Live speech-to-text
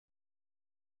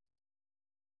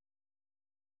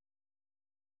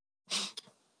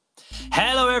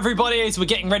Hello everybody, as we're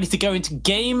getting ready to go into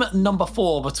game number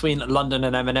 4 between London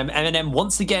and MNM. MNM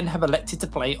once again have elected to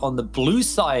play on the blue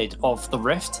side of the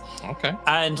Rift. Okay.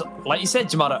 And like you said,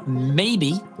 Jamada,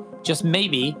 maybe, just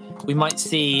maybe, we might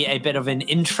see a bit of an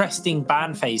interesting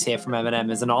ban phase here from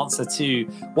MNM as an answer to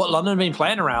what London have been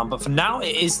playing around. But for now,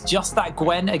 it is just that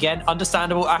Gwen. Again,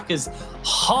 understandable. Aka's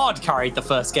hard carried the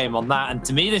first game on that. And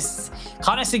to me, this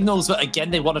kind of signals that,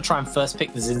 again, they want to try and first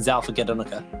pick the Xin Zhao for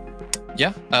Gedonica.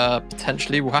 Yeah,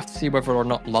 potentially. We'll have to see whether or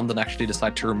not London actually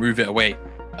decide to remove it away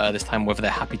this time, whether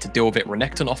they're happy to deal with it.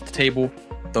 Renekton off the table,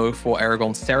 though, for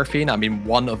Aragon. Seraphine, I mean,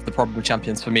 one of the probable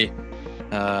champions for me.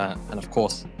 And of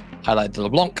course, highlighted the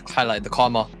LeBlanc, highlighted the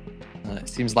Karma. It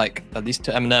seems like, at least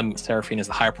to MNM, Seraphine is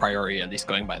the higher priority, at least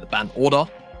going by the ban order.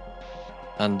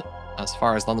 And as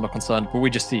far as London are concerned, will we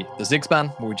just see the Ziggs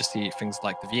ban? Will we just see things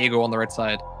like the Viego on the red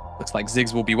side? Looks like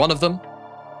Ziggs will be one of them.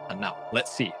 And now,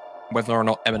 let's see whether or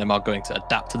not MNM are going to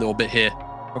adapt a little bit here,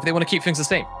 or if they want to keep things the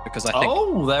same. Because I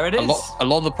think there it is. A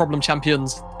lot of the problem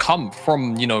champions come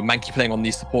from, you know, Mankey playing on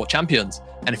these support champions.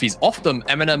 And if he's off them,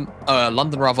 MNM,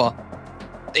 London rather,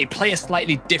 they play a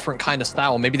slightly different kind of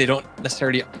style. Maybe they don't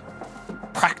necessarily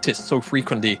practice so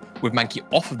frequently with Mankey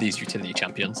off of these utility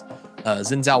champions.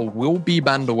 Xin Zhao will be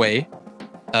banned away.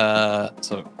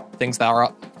 So things that are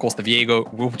up, of course, the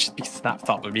Viego will just be snapped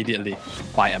up immediately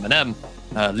by MNM.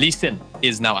 Lee Sin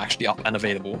is now actually up and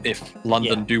available if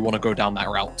London do want to go down that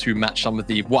route to match some of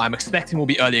the, what I'm expecting will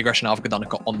be early aggression out of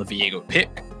Gedonica on the Viego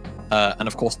pick. And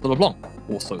of course, the LeBlanc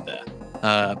also there.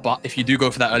 But if you do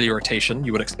go for that early rotation,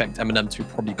 you would expect MNM to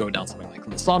probably go down something like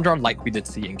Lissandra, like we did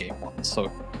see in game 1. So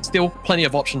still plenty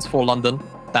of options for London.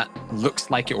 That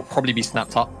looks like it will probably be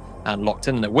snapped up and locked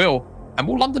in, and it will. And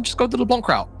will London just go the LeBlanc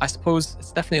route? I suppose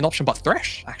it's definitely an option, but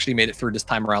Thresh actually made it through this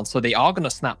time around. So they are going to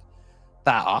snap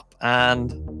that up.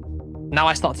 And now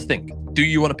I start to think, do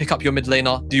you want to pick up your mid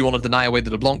laner? Do you want to deny away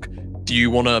the LeBlanc? Do you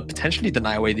want to potentially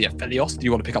deny away the Aphelios? Do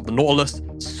you want to pick up the Nautilus?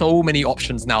 So many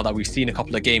options now that we've seen a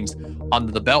couple of games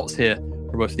under the belts here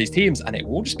for both of these teams, and it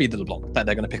will just be the LeBlanc that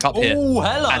they're going to pick up here. Oh,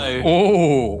 hello. And,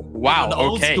 oh, wow. And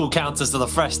old school counters to the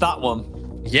Thresh, that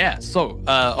one. Yeah, so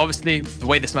obviously the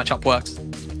way this matchup works,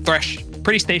 Thresh,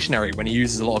 pretty stationary when he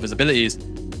uses a lot of his abilities,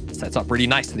 sets up really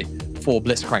nicely for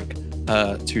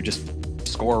Blitzcrank to just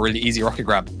score a really easy rocket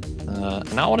grab.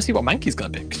 And now I want to see what Mankey's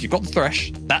going to pick, because you've got the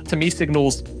Thresh. That to me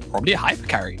signals probably a hyper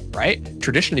carry, right?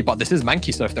 Traditionally, but this is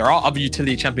Mankey, so if there are other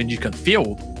utility champions you can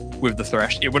field with the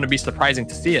Thresh, it wouldn't be surprising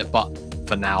to see it, but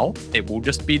for now, it will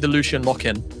just be the Lucian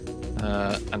lock-in.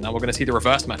 And now we're going to see the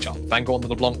reverse matchup. Vanguard on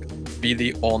the LeBlanc,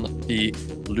 Beely on the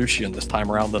Lucian this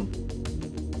time around.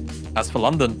 And as for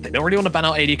London, they don't really want to ban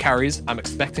out AD carries. I'm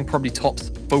expecting probably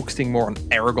tops focusing more on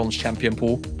Aragon's champion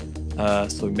pool.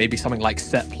 So maybe something like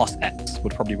Set plus X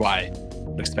would probably what I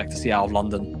would expect to see out of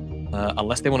London.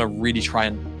 Unless they want to really try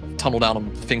and tunnel down on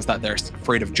things that they're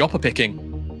afraid of Joppa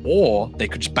picking, or they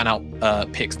could just ban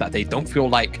out picks that they don't feel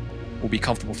like will be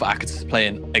comfortable for Aka to play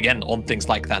in, again, on things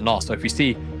like that Gnar. So if we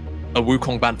see a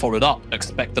Wukong ban followed up,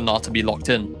 expect the Gnar to be locked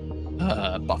in.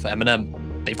 But for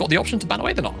MNM, they've got the option to ban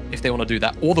away the Gnar if they want to do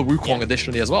that, or the Wukong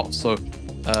additionally as well. So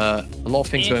a lot of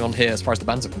things going on here as far as the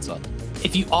bans are concerned.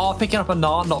 If you are picking up a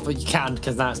Gnar, not that you can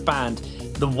because now it's banned,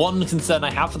 the one concern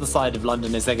I have for the side of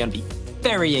London is they're going to be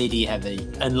very AD heavy,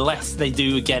 unless they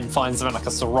do again find something like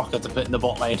a Soraka to put in the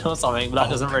bot lane or something, but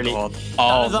that doesn't really... God.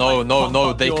 Oh,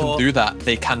 no, they can do that.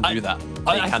 They can do that.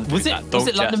 They can do that. Was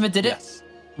it London that did it? Yes.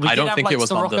 I don't think it was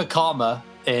London. Karma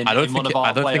I don't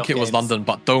think it was London,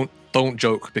 but don't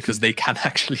joke, because they can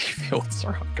actually field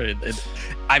Soraka.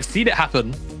 I've seen it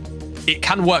happen. It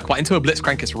can work, but into a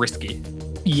Blitzcrank it's risky.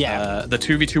 Yeah. The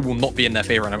 2v2 will not be in their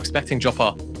favor, and I'm expecting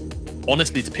Joppa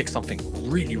honestly to pick something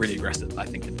really, really aggressive, I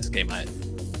think, in this game.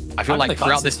 I feel like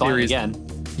throughout this series,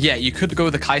 yeah, you could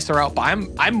go the Kai'Sa route, but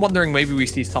I'm wondering maybe we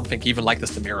see something even like the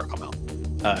Samira come out.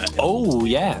 Oh,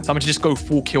 yeah. Someone to just go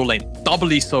full kill lane.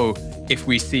 Doubly so if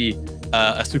we see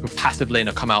a super passive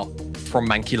laner come out from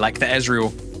Mankey like the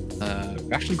Ezreal.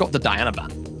 We actually got the Diana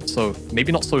ban, so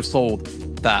maybe not so sold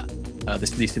that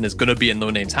this Lee Sin is going to be in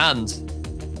No Name's hands.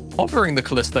 Hovering the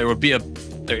Kalista would be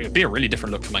a really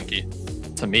different look for Mankey,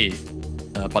 to me,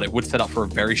 but it would set up for a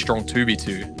very strong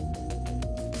 2v2.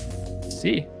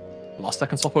 See, last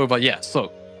second swap over, yeah,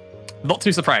 so not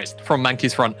too surprised from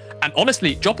Mankey's front. And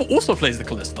honestly, Joppa also plays the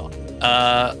Kalista.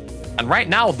 And right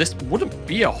now, this wouldn't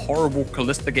be a horrible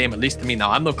Kalista game, at least to me.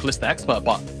 Now, I'm no Kalista expert,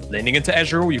 but laning into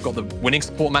Ezreal, you've got the winning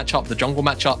support matchup, the jungle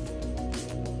matchup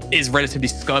is relatively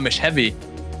skirmish heavy.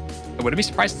 I wouldn't be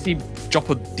surprised to see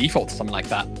Joppa default to something like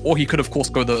that. Or he could, of course,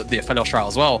 go the Aphelios route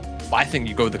as well. But I think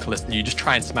you go the Kalista. You just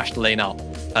try and smash the lane out.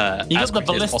 You got the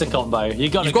Ballista combo.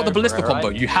 You've got the Ballista combo.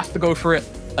 Right? You have to go for it.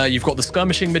 You've got the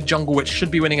skirmishing mid jungle, which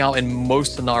should be winning out in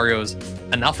most scenarios.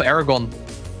 And now for Aragon,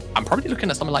 I'm probably looking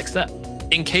at something like Set.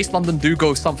 In case London do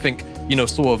go something, you know,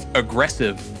 sort of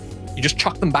aggressive, you just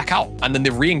chuck them back out, and then they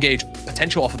re-engage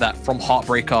potential off of that from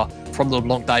Heartbreaker, from the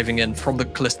LeBlanc diving in, from the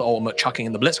Kalista ultimate chucking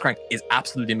in the Blitzcrank is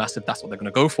absolutely massive. That's what they're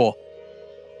going to go for.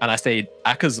 And I say,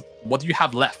 Akers, what do you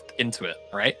have left into it,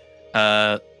 right?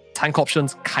 Tank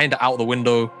options kind of out the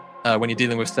window when you're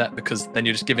dealing with Set, because then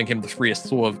you're just giving him the freest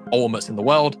sort of ultimates in the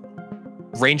world.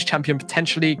 Range champion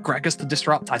potentially, Gragas to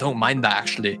disrupt. I don't mind that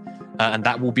actually. And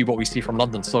that will be what we see from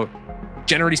London. So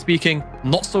generally speaking,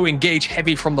 not so engage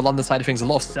heavy from the London side of things. A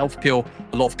lot of self-peel,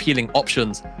 a lot of peeling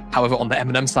options. However, on the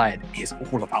MNM side, it's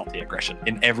all about the aggression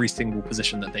in every single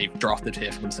position that they've drafted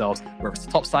here for themselves. Whether it's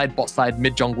the top side, bot side,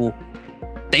 mid jungle,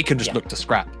 they can just look to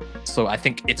scrap. So I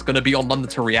think it's going to be on London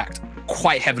to react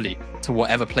quite heavily to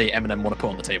whatever play MNM want to put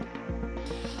on the table.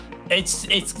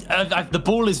 The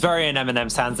ball is very in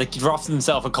MNM's hands. They drafted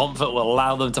themselves a comp that will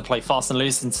allow them to play fast and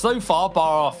loose. And so far,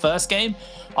 bar our first game,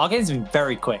 our game's been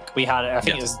very quick. We had, I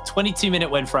think it was a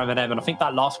 22-minute win for MNM, and I think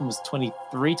that last one was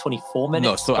 23, 24 minutes.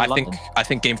 No, so I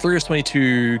think game 3 was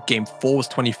 22, game 4 was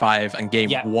 25, and game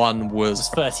 1 was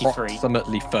 33.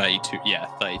 Approximately 32. Yeah,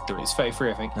 33. It was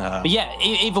 33, I think. But yeah,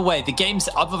 either way, the games,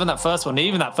 other than that first one,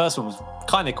 even that first one was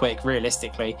kind of quick,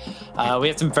 realistically. We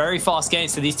had some very fast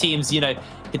games. So these teams, you know,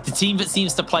 the team that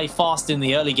seems to play fast in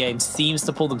the early games seems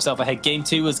to pull themselves ahead. Game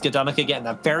 2 was Gdanica getting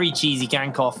that very cheesy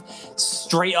gank off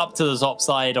straight up to the top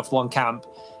side of one camp,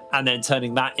 and then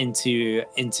turning that into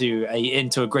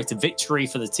a greater victory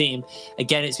for the team.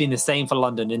 Again, it's been the same for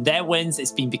London. In their wins,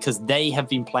 it's been because they have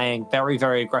been playing very,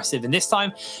 very aggressive. And this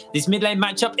time, this mid lane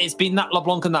matchup, it's been that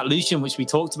LeBlanc and that Lucian, which we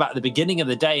talked about at the beginning of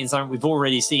the day, and something we've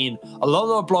already seen a lot of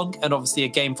LeBlanc, and obviously a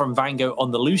game from Vango on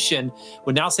the Lucian.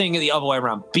 We're now seeing it the other way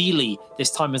around. Beely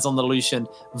this time is on the Lucian,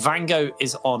 Vango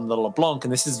is on the LeBlanc,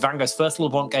 and this is Vango's first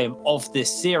LeBlanc game of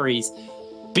this series.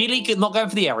 Beely not going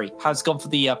for the Eri, has gone for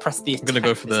the press the attack. I'm going to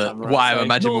go for the, what I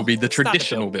imagine will be the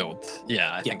traditional build.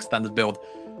 Yeah, I think standard build.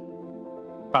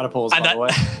 Proud of pause, by the way.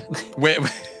 We're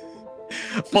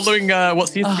following what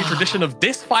seems to be tradition of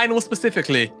this final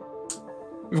specifically,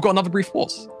 we've got another brief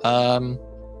pause.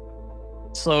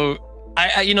 So,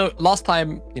 I you know, last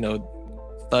time, you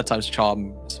know, third time's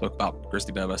charm, spoke about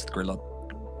Grizzly Bear versus Gorilla.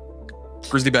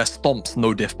 Grizzly Bear stomps,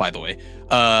 no diff, by the way.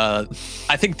 I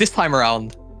think this time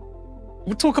around,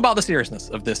 we'll talk about the seriousness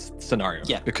of this scenario.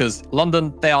 Yeah. Because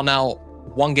London, they are now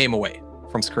one game away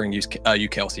from securing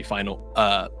UKLC final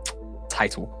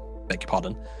title, beg your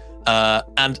pardon.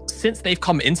 And since they've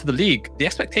come into the league, the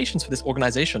expectations for this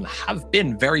organization have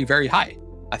been very, very high.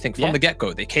 I think from the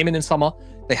get-go, they came in summer,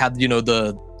 they had, you know,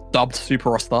 the dubbed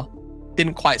super roster.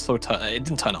 Didn't quite it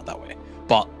didn't turn out that way.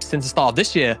 But since the start of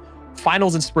this year,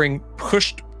 finals in spring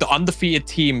pushed the undefeated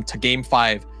team to game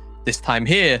 5. This time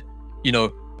here, you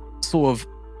know, sort of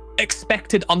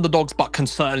expected underdogs, but can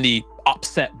certainly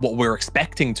upset what we're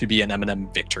expecting to be an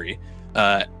MNM victory,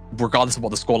 regardless of what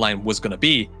the scoreline was going to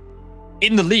be.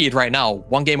 In the lead right now,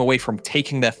 one game away from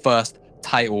taking their first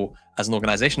title as an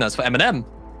organization. As for MNM,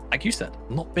 like you said,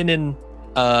 not been in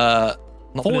a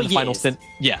final since,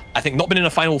 I think not been in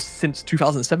a final since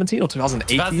 2017 or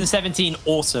 2018. 2017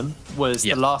 autumn was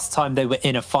the last time they were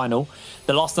in a final.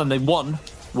 The last time they won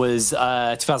was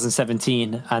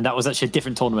 2017, and that was actually a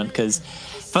different tournament, because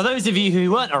for those of you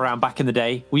who weren't around back in the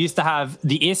day, we used to have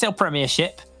the ESL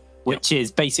Premiership, which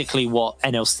is basically what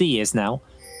NLC is now,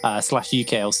 slash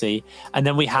UKLC, and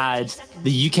then we had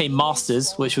the UK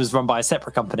Masters, which was run by a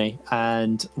separate company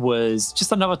and was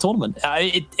just another tournament.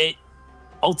 It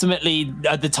ultimately,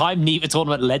 at the time, neither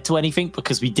tournament led to anything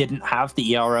because we didn't have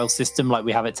the ERL system like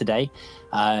we have it today.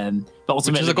 But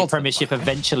ultimately, the Premiership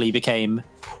eventually became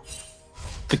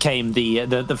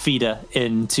the feeder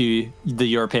into the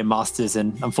European Masters,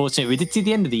 and unfortunately we did see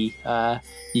the end of the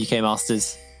UK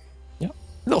Masters. Yeah, a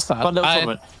little sad. Fun little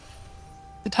tournament.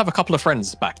 I did have a couple of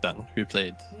friends back then who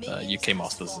played UK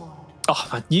Masters. Oh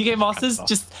man, UK Masters,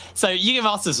 UK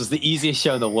Masters was the easiest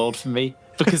show in the world for me,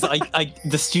 because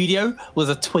the studio was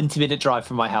a 20-minute drive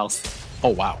from my house. Oh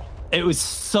wow. It was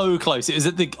so close. It was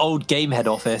at the old Game Head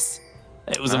office.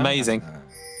 It was amazing.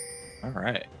 All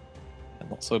right.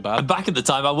 Not so bad. And back at the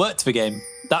time, I worked for Game.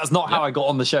 That's not how I got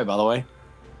on the show, by the way.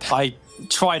 I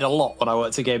tried a lot when I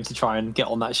worked at Game to try and get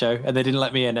on that show, and they didn't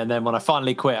let me in. And then when I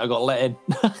finally quit, I got let in.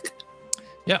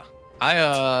 Yeah,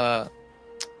 I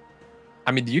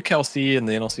mean, the UKLC and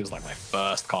the NLC was like my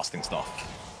first casting stuff.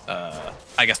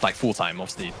 I guess like full time,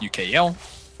 obviously UKEL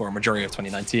for a majority of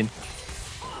 2019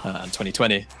 and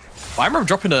 2020. But I remember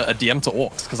dropping a DM to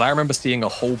Orcs because I remember seeing a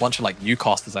whole bunch of like new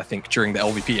casters, I think, during the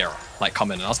LVP era, like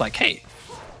come in, and I was like, hey,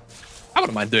 I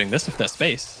wouldn't mind doing this if there's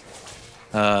space.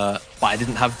 But I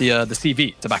didn't have the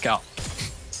CV to back out.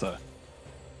 So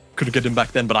could have got him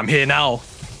back then, but I'm here now.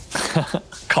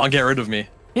 Can't get rid of me.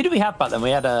 Who did we have back then? We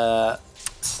had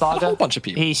Saga. A whole bunch of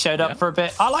people. He showed up for a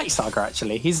bit. I like Saga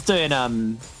actually. He's doing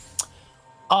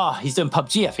he's doing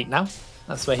PUBG, I think now.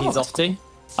 That's where he's off to.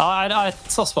 I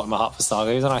soft spot in my heart for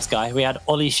Saga. He was a nice guy. We had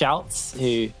Ollie Shouts,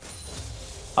 who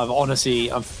I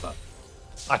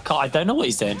don't know what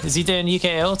he's doing. Is he doing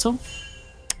UKL at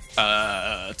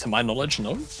all? To my knowledge,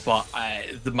 no. But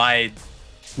my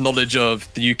knowledge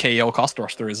of the UKL cast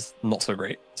roster is not so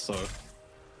great. So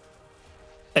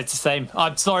it's the same.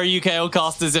 I'm sorry, UKL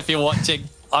casters, if you're watching.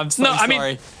 I'm so sorry. I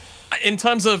mean, in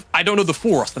terms of, I don't know the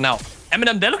full roster now.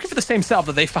 MNM, they're looking for the same setup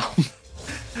that they found,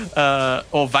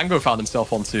 or Vango found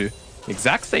himself onto.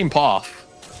 Exact same path.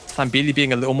 Beely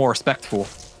being a little more respectful.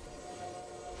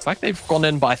 It's like they've gone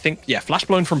in, but I think, yeah, flash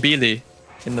blown from Beely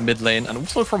in the mid lane, and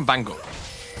also from Vango.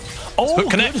 Oh,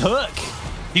 good hook.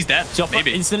 He's dead. Joppa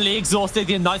instantly exhausted.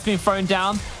 The Ignite's being thrown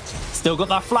down. Still got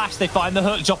that flash. They find the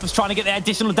hook. Joppa's trying to get the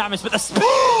additional damage, but the spins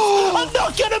are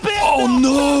not going to be enough. Oh,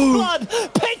 no. Blood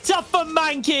picked up for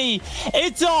Mankey.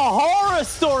 It's a horror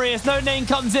story as No Name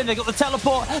comes in. They got the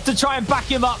teleport to try and back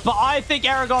him up, but I think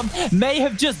Aragon may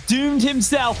have just doomed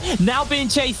himself. Now being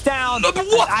chased down. Look,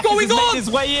 what's going on? Made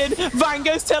his way in.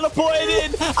 Vango's teleported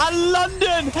in. And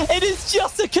London, it is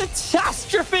just a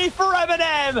catastrophe for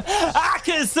MNM.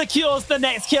 Akers secures the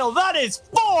next kill. That is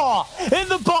 4 in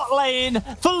the bot lane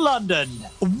for London.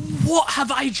 What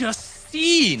have I just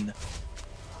seen?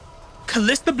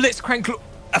 Kalista Blitzcrank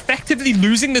effectively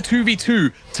losing the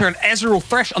 2v2 to an Ezreal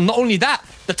Thresh, and not only that,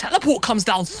 the teleport comes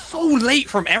down so late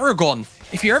from Aragon.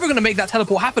 If you're ever going to make that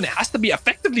teleport happen, it has to be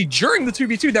effectively during the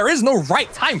 2v2. There is no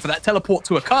right time for that teleport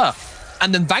to occur.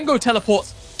 And then Vango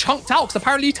teleports chunked out because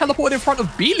apparently he teleported in front of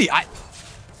Beely. I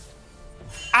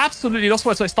absolutely lost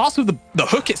words. So it starts with the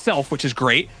hook itself, which is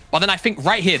great. But then I think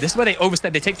right here, this is where they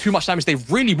overstep. They take too much damage. They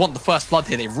really want the first blood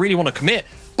here. They really want to commit.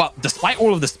 But despite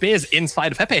all of the spears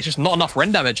inside of Pepe, it's just not enough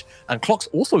Ren damage. And Clocks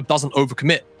also doesn't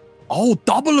overcommit. Oh,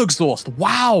 double exhaust.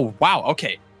 Wow. Wow.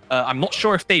 Okay. I'm not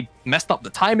sure if they messed up the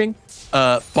timing.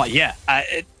 But yeah,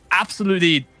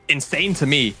 absolutely insane to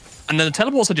me. And then the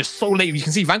teleports are just so late. You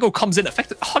can see Vango comes in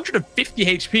affected 150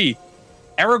 HP.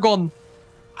 Aragon,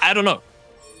 I don't know.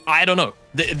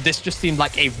 This just seemed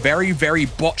like a very, very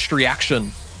botched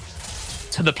reaction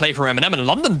to the play from MNM. And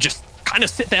London just kind of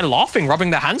sit there laughing, rubbing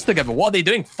their hands together. What are they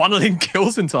doing? Funneling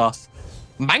kills into us.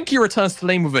 Mankey returns to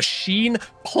lane with a Sheen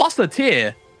plus a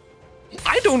Tear.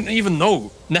 I don't even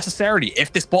know necessarily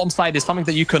if this bottom side is something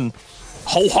that you can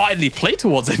wholeheartedly play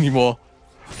towards anymore.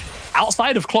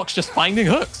 Outside of Clocks just finding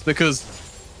hooks, because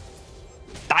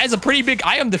that is a pretty big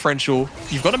item differential.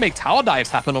 You've got to make tower dives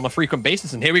happen on a frequent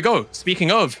basis. And here we go.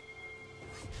 Speaking of,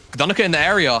 Gdanika in the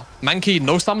area. Mankey,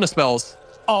 no summoner spells.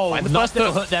 Oh, nice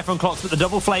little hook there from Clocks, but the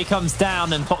double flay comes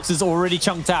down and Clocks is already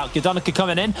chunked out. Gdanika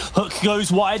coming in. Hook goes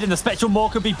wide and the Spectral Maw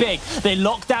could be big. They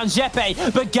lock down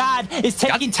Jeppe, but Gad is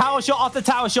taking tower shot after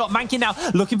tower shot. Mankey now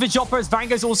looking for Joppa as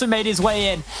Vango's also made his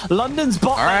way in. London's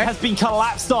bot lane has been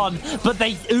collapsed on, but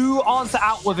they answer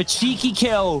out with a cheeky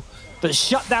kill, but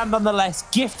shut down nonetheless.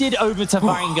 Gifted over to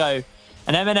Vango.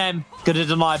 And MNM going to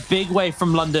deny a big wave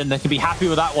from London. They can be happy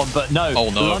with that one, but no. Oh,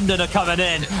 no. London are coming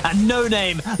in. And No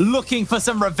Name looking for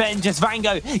some revenge as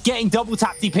Vango getting double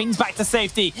tapped. He pings back to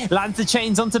safety. Lands the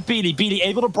chains onto Beely. Beely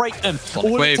able to break them.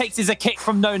 All it takes is a kick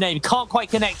from No Name. Can't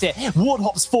quite connect it. Ward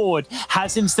hops forward.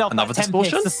 Has himself another that Tempest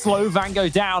to slow Vango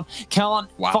down. Can't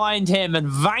find him. And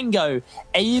Vango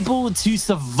able to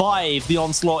survive the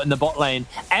onslaught in the bot lane.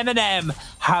 MNM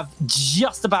have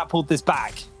just about pulled this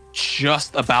back.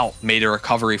 Just about made a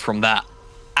recovery from that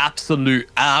absolute,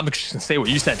 I'm just gonna say what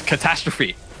you said,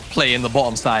 catastrophe play in the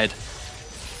bottom side.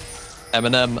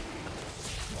 MNM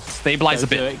stabilize a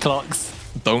bit. Do it, Clocks.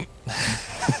 Don't.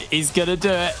 He's gonna do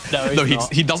it. No,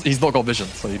 he's not got vision,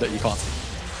 so you can't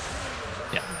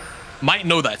see. Yeah, might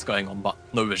know that it's going on, but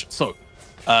no vision. So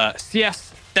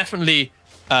CS definitely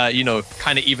you know,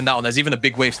 kind of evened out, and there's even a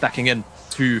big wave stacking in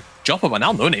to Joppa, but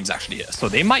now No Name's actually here. So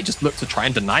they might just look to try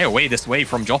and deny away this wave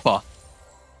from Joppa.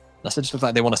 That's just looks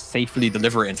like they want to safely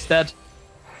deliver it instead.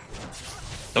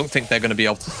 Don't think they're going to be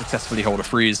able to successfully hold a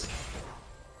freeze.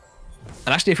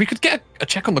 And actually, if we could get a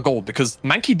check on the gold, because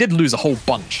Mankey did lose a whole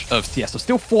bunch of CS, so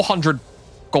still 400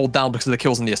 gold down because of the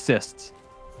kills and the assists.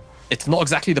 It's not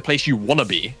exactly the place you want to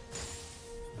be.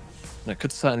 And it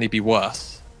could certainly be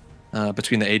worse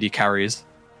between the AD carries.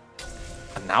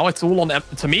 And now it's all on,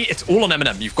 to me, it's all on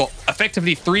MNM. You've got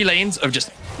effectively 3 lanes of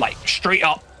just like straight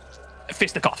up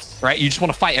fisticuffs, right? You just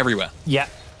want to fight everywhere. Yeah.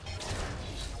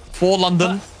 For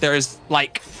London, there is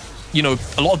like you know,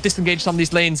 a lot of disengage some of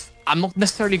these lanes. I'm not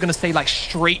necessarily going to say like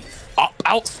straight up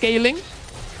outscaling,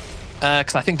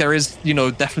 because I think there is, you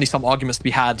know, definitely some arguments to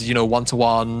be had, you know,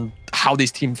 one-to-one, how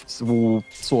these teams will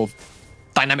sort of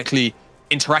dynamically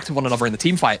interact with one another in the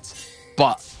team fights.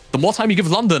 But the more time you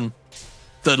give London,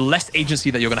 the less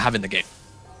agency that you're going to have in the game.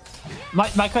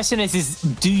 My question is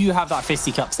do you have that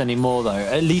fisticuffs anymore, though?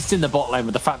 At least in the bot lane,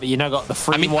 with the fact that you now got the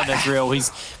free one Ezreal. He's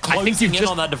closing in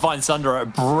on that Divine Sunder at a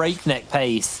breakneck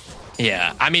pace.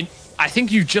 Yeah, I mean, I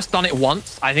think you've just done it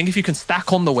once. I think if you can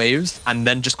stack on the waves and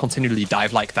then just continually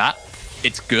dive like that,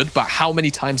 it's good. But how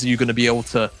many times are you going to be able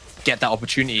to get that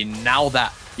opportunity now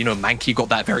that, you know, Mankey got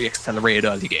that very accelerated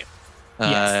early game?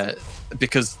 Yes.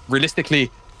 Because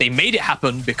realistically, they made it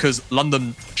happen because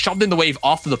London shoved in the wave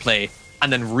after the play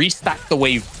and then restacked the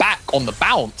wave back on the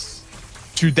bounce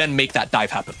to then make that dive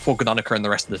happen for Gdanika and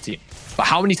the rest of the team. But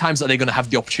how many times are they going to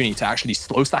have the opportunity to actually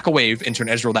slow stack a wave into an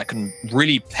Ezreal that can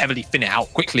really heavily thin it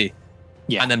out quickly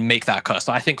and then make that occur?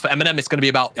 So I think for MNM, it's going to be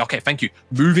about, okay, thank you,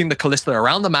 moving the Kalista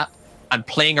around the map and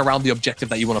playing around the objective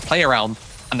that you want to play around,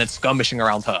 and then skirmishing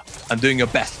around her and doing your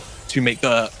best to make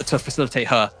to facilitate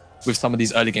her with some of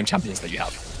these early game champions that you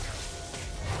have.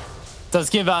 Does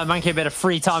give Mankey a bit of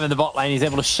free time in the bot lane. He's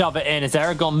able to shove it in as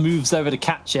Aragon moves over to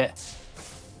catch it.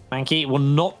 Mankey will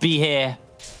not be here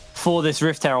for this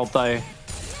Rift Herald, though.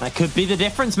 That could be the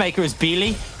difference maker as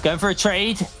Beely going for a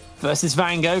trade versus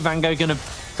Vango. Vango going to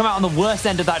come out on the worst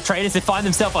end of that trade as they find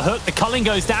themselves a hook. The culling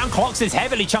goes down. Clocks is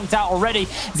heavily chunked out already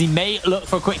as he may look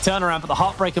for a quick turnaround, but the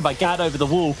Heartbreaker by Gad over the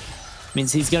wall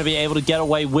means he's going to be able to get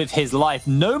away with his life.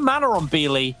 No mana on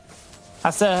Beely.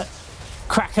 Has to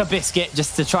crack a biscuit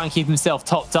just to try and keep himself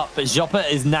topped up, but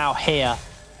Joppa is now here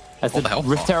as the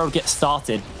Rift Herald gets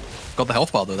started. Got the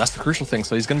health bar though, that's the crucial thing,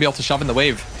 so he's going to be able to shove in the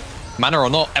wave. Mana or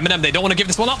not. MNM, they don't want to give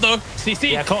this one up though.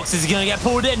 CC. Yeah, Cox is going to get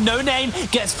pulled in. No name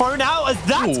gets thrown out as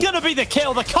that's going to be the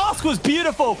kill. The cast was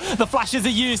beautiful. The flashes are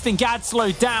used and Gad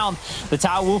slowed down. The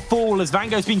tower will fall as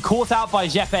Vango's been caught out by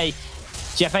Jeppe.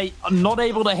 Jeppe not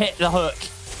able to hit the hook.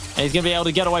 And he's going to be able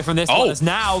to get away from this one as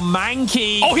now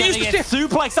Mankey he gets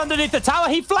suplex underneath the tower.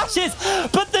 He flashes,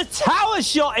 but the tower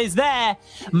shot is there.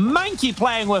 Mankey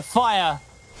playing with fire.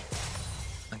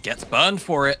 And gets burned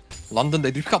for it. London,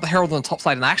 they do pick up the Herald on the top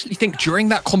side, and I actually think during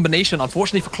that combination,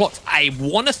 unfortunately for Clocks, I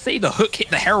want to say the hook hit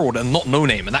the Herald and not No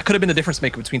Name, and that could have been the difference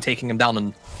maker between taking him down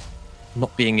and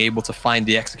not being able to find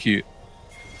the execute.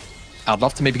 I'd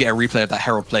love to maybe get a replay of that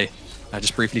Herald play,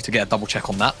 just briefly to get a double check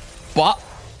on that. But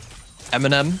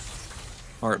MNM,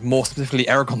 or more specifically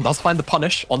Aragon, does find the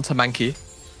punish onto Mankey,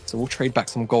 so we'll trade back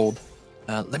some gold.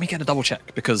 Let me get a double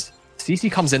check, because CC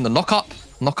comes in, the knock up,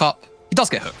 he does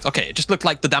get hooked. Okay, it just looked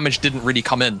like the damage didn't really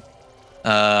come in.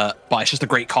 But it's just a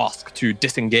great cask to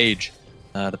disengage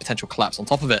the potential collapse on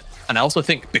top of it. And I also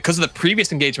think because of the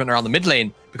previous engagement around the mid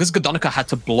lane, because Gdanika had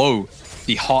to blow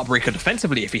the Heartbreaker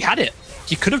defensively, if he had it,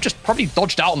 he could have just probably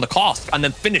dodged out on the cask and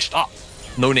then finished up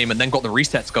No Name and then got the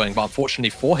resets going. But unfortunately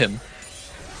for him,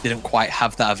 didn't quite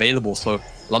have that available. So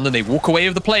London, they walk away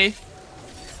with the play.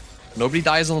 Nobody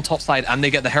dies on the top side and they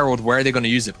get the Herald. Where are they going to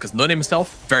use it? Because No Name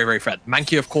himself, very, very fed.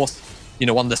 Mankey, of course, you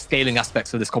know, one of the scaling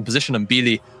aspects of this composition, and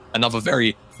Beely, another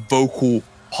very vocal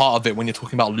part of it when you're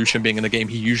talking about Lucian being in the game.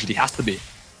 He usually has to be.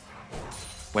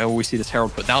 Where will we see this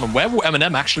Herald put down? And where will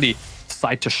MNM actually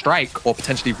decide to strike or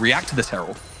potentially react to this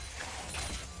Herald?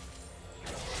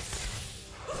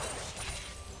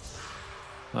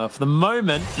 For the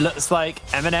moment, looks like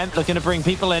MNM looking to bring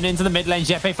people into the mid lane.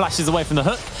 Jeppe flashes away from the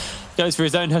hook. Goes for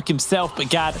his own hook himself, but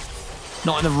Gad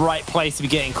not in the right place to be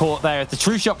getting caught there. The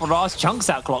True Shot barrage chunks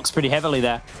out Clocks pretty heavily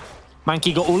there.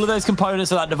 Mankey got all of those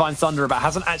components of that Divine Thunder, but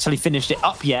hasn't actually finished it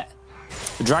up yet.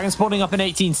 The Dragon spawning up in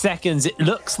 18 seconds. It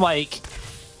looks like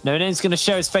No Name's going to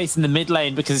show his face in the mid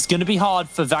lane because it's going to be hard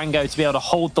for Vango to be able to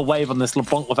hold the wave on this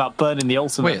LeBlanc without burning the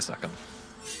ultimate. Wait a second.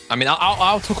 I mean,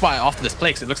 I'll talk about it after this play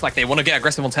because it looks like they want to get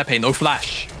aggressive on Tepe. No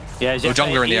flash. Yeah, no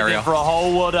jungler in the area. For a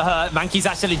whole world of hurt. Mankey's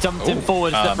actually dumped him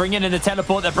forward. They're bringing in the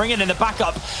teleport. They're bringing in the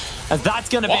backup. And that's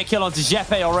going to be a kill onto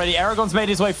Jeppe already. Aragon's made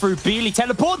his way through. Beely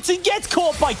teleports and gets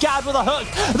caught by Gad with a hook.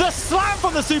 The slam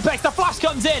from the suplex. The flash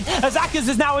comes in as Akers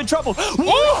is now in trouble.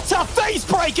 What a face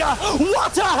breaker!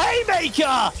 What a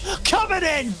haymaker! Coming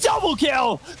in, double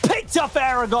kill. Picked up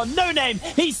Aragon. No Name.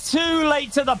 He's too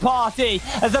late to the party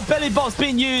as the belly bot's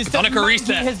been used.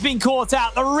 Mankey has been caught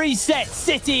out. The reset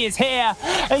city is here.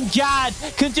 And Gad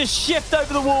can just shift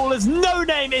over the wall as No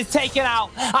Name is taken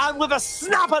out. And with a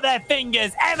snap of their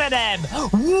fingers, MNM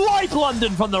wipe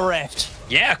London from the Rift.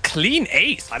 Yeah, clean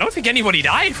ace. I don't think anybody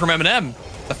died from MNM.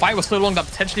 The fight was so long that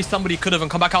potentially somebody could have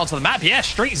come back onto the map. Yeah,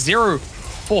 straight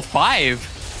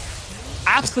 0-4-5.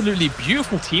 absolutely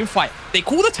beautiful team fight. They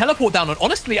called the teleport down, and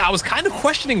honestly, I was kind of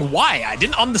questioning why. I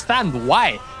didn't understand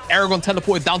why Aragon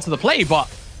teleported down to the play, but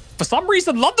for some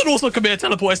reason, London also committed a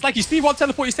teleport. It's like you see one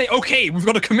teleport, you say, okay, we've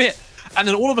got to commit. And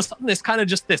then all of a sudden, it's kind of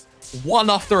just this one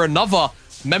after another,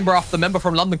 member after member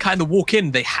from London kind of walk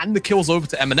in. They hand the kills over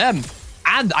to MNM.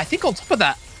 And I think on top of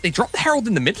that, they dropped the Herald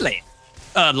in the mid lane,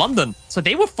 London. So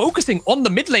they were focusing on the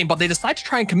mid lane, but they decided to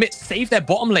try and commit, save their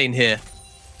bottom lane here.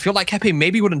 Feel like Hepe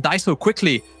maybe wouldn't die so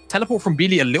quickly. Teleport from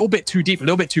Beely a little bit too deep, a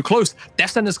little bit too close.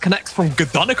 Death Sentence connects from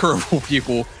Godonica of all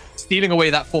people, stealing away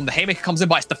that form. The Haymaker comes in,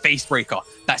 but it's the Face Breaker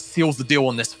that seals the deal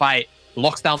on this fight.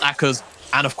 Locks down Akers,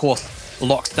 and of course,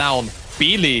 locks down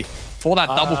Beely for that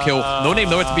double kill. No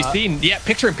Name nowhere to be seen. Yeah,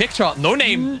 picture in picture. No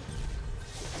Name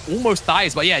almost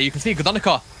dies, but yeah, you can see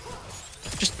Godonica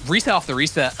just reset after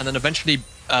reset, and then eventually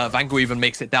Vango even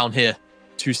makes it down here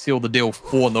to seal the deal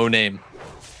for No Name.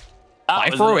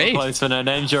 That was a little close for No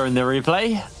Name during the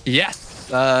replay. Yes.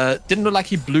 Didn't look like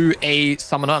he blew a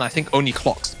summoner, and I think only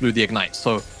Clocks blew the Ignite.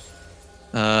 So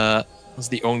that's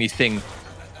the only thing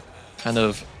kind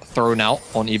of thrown out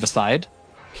on either side.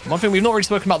 One thing we've not really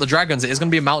spoken about the Dragons, it is going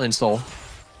to be a Mountain Soul.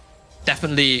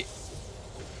 Definitely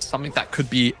something that could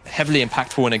be heavily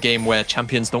impactful in a game where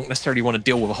champions don't necessarily want to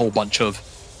deal with a whole bunch of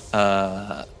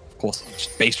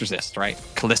course, base resist, right?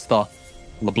 Kalista,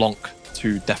 LeBlanc,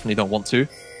 two definitely don't want to.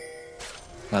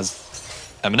 As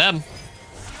MNM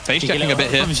face checking a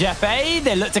bit here. From Jeppe,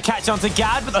 they look to catch onto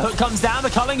Gad, but the hook comes down. The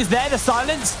culling is there. The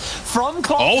silence from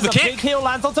Clock. Oh, the kick! Big heal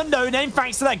lands onto No Name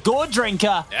thanks to that Gourd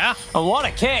Drinker. Yeah. And what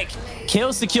a kick.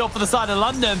 Kill secure for the side of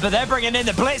London, but they're bringing in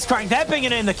the Blitzcrank. They're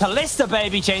bringing in the Kalista,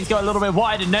 baby. Chains go a little bit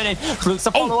wide, and No Name looks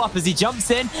to follow up as he jumps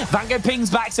in. Vango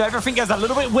pings back, so everything goes a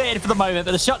little bit weird for the moment,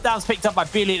 but the shutdown's picked up by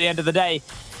Beely at the end of the day.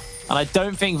 And I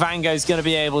don't think Vango's going to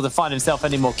be able to find himself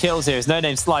any more kills here as No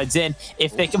Name slides in.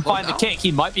 If they can find the kick,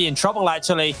 he might be in trouble,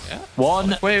 actually. Yeah.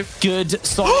 One good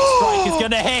solid strike is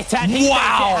going to hit, and he makes it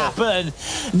happen.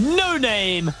 No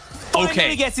Name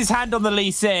finally gets his hand on the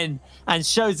Lee Sin and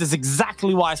shows us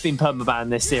exactly why it's been permabanned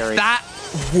this series. That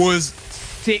was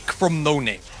sick from No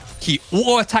Name. He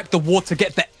auto-attacked the ward to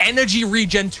get the energy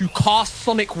regen to cast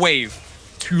Sonic Wave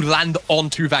to land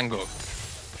onto Vango.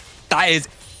 That is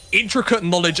intricate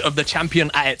knowledge of the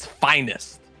champion at its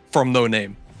finest from No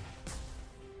Name.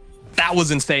 That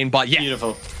was insane, but yeah.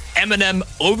 Beautiful. MNM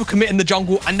overcommit in the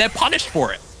jungle, and they're punished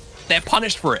for it. They're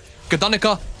punished for it.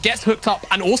 Godonica gets hooked up,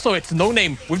 and also it's No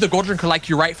Name with the God Drinker, like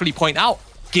you rightfully point out,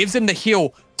 gives him the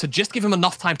heal to just give him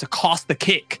enough time to cast the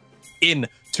kick in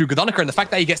to Godonica. And the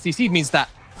fact that he gets CC'd means that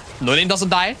No Name doesn't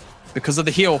die because of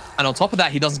the heal, and on top of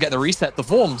that, he doesn't get the reset, the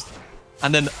forms.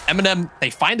 And then MNM,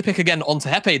 they find the pick again onto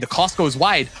Hepe. The cast goes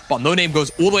wide, but No Name goes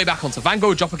all the way back onto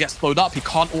Vango. Jumper gets slowed up. He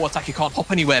can't auto-attack. He can't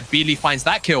hop anywhere. Beely finds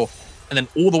that kill. And then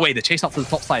all the way, the chase up to the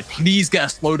top side. Please get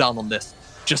a slowdown on this,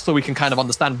 just so we can kind of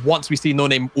understand once we see No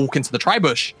Name walk into the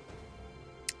tri-bush.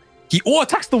 He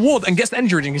auto-attacks the ward and gets the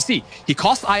energy. And you can see, he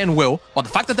casts Iron Will, but the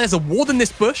fact that there's a ward in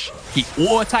this bush, he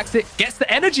auto-attacks it, gets the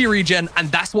energy regen,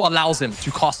 and that's what allows him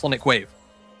to cast Sonic Wave.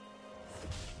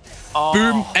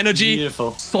 Boom, energy,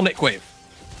 beautiful. Sonic Wave.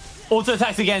 Auto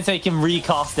attacks again so he can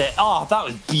recast it. Oh, that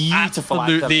was beautiful.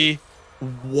 Absolutely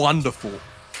wonderful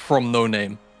from No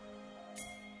Name.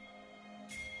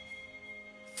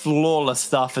 Flawless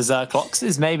stuff as Clocks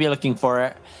is maybe looking for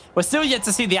it. We're still yet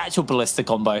to see the actual Ballista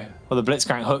combo, where the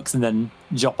Blitzcrank hooks and then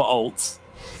Jopper ults.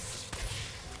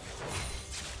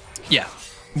 Yeah,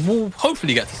 we'll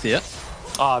hopefully get to see it.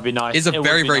 Oh, it'd be nice. It's a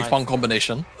very, very fun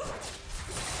combination.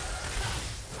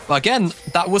 But again,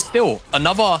 that was still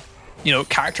another, you know,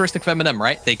 characteristic of MNM,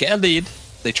 right? They get a lead,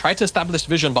 they try to establish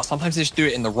vision, but sometimes they just do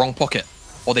it in the wrong pocket.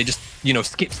 Or they just, you know,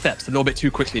 skip steps a little bit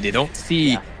too quickly. They don't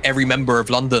see every member of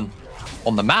London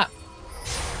on the map.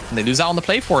 And they lose out on the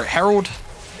play for it. Herald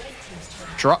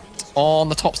dropped on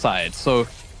the top side. So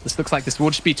this looks like this will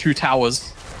just be 2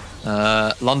 towers.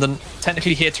 London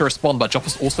technically here to respond, but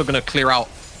Jopper's also going to clear out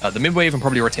the mid wave and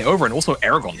probably rotate over. And also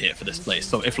Aragon here for this play.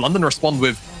 So if London respond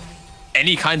with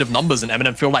any kind of numbers and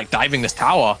MNM feel like diving this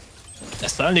tower, they're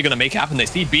certainly going to make it happen. They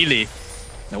see Beely.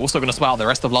 They're also going to spy out the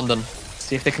rest of London.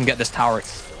 See if they can get this tower.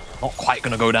 It's not quite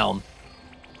going to go down.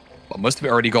 But most of it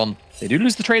already gone. They do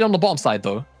lose the trade on the bottom side,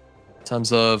 though. In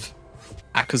terms of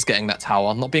Akers getting that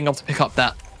tower. Not being able to pick up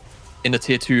that in the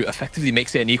tier 2 effectively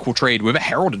makes it an equal trade with a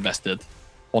Herald invested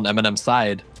on MNM's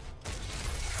side.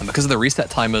 And because of the reset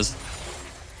timers,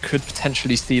 could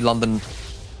potentially see London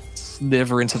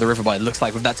sliver into the river, but it looks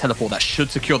like with that teleport, that should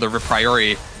secure the river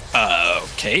priority.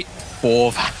 Okay,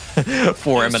 for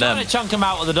MNM. Trying to chunk him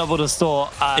out with a double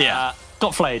distort.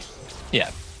 Got flayed.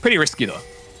 Yeah, pretty risky though.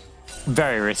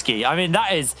 Very risky. I mean,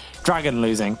 that is Dragon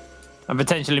losing. And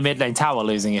potentially mid lane tower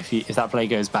losing if that play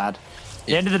goes bad. At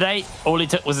the end of the day, all he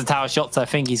took was a tower shot, so I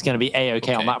think he's going to be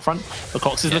A-okay on that front. But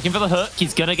Cox is looking for the hook.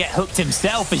 He's going to get hooked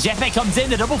himself. As Jeppe comes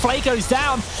in, the double flay goes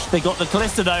down. They got the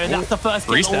Callisto, though, and that's the first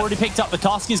kill already picked up. The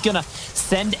cask is going to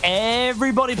send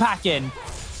everybody packing.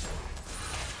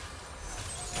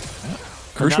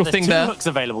 Crucial thing there. 2 hooks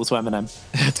available to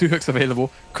MNM. 2 hooks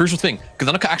available. Crucial thing.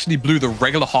 Gdanika actually blew the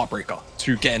regular Heartbreaker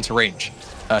to get into range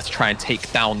to try and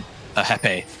take down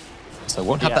Jeppe. So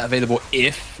won't have that available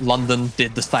if London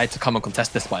did decide to come and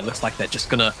contest this, but it looks like they're just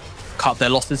going to cut their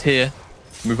losses here,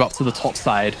 move up to the top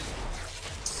side,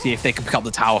 see if they can pick up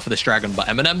the tower for this dragon. But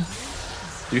MNM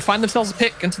do find themselves a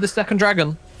pick into the second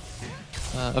dragon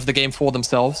of the game for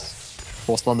themselves. Of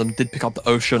course, London did pick up the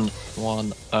Ocean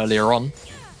one earlier on.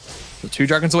 So 2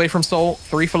 dragons away from Seoul,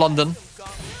 3 for London.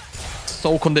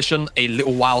 Seoul condition a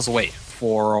little whiles away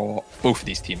for both of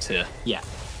these teams here. Yeah.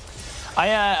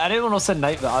 I didn't want to send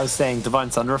Nate that I was saying Divine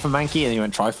Thunder for Mankey and he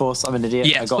went Triforce. I'm an idiot.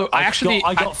 Yeah, I got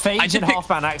Phage and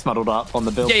Half-Man Axe muddled up on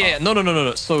the build. Yeah.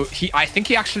 No. So I think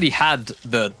he actually had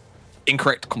the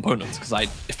incorrect components because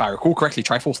if I recall correctly,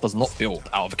 Triforce does not build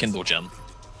out of a Kindle gem.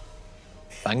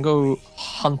 Vango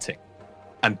hunting.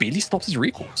 And Beely stops his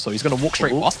recall, so he's going to walk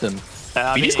straight past him.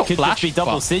 Beely's got flash. Be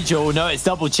double sigil. No, it's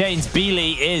double chains.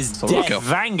 Beely is dead.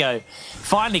 Vango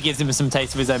finally gives him some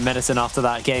taste of his own medicine after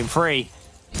that game 3.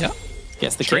 Yeah.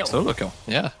 Gets the straight solo kill.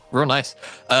 Yeah, real nice.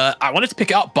 I wanted to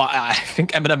pick it up, but I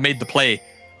think MNM made the play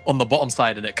on the bottom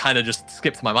side, and it kind of just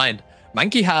skipped my mind.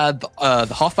 Mankey had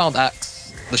the half-bound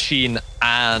axe, the sheen,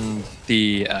 and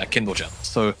the Kindle gem.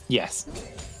 So yes.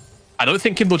 I don't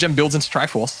think Kindle Gem builds into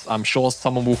Triforce. I'm sure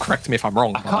someone will correct me if I'm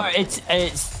wrong. It's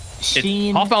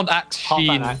Sheen. Half-bound axe,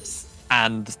 Sheen,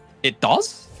 and it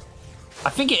does? I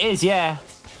think it is, yeah.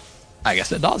 I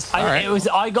guess it does. I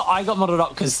got modded up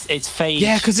because it's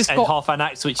Phage because it's got half-bound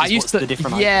axe, which is what's the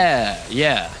different item.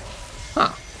 Yeah.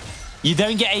 Huh. You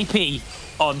don't get AP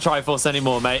on Triforce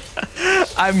anymore, mate.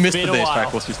 I miss the days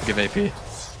Triforce used to give AP.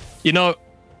 You know,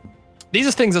 these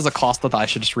are things as a caster that I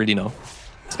should just really know.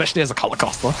 Especially as a color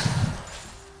caster.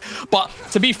 But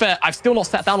to be fair, I've still not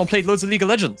sat down and played loads of League of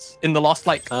Legends in the last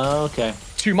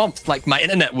 2 months. Like my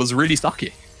internet was really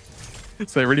sucky,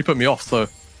 so it really put me off. So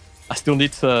I still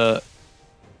need to.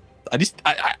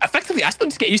 Effectively, I still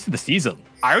need to get used to the season.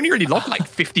 I only really logged like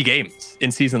 50 games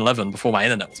in season 11 before my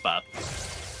internet was bad.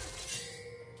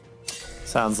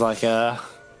 Sounds like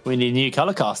we need a new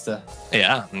color caster.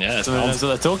 Yeah. That's what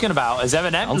they're talking about. As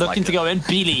MNM looking to go in,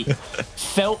 Beely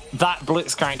felt that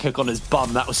Blitzcrank hook on his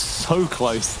bum. That was so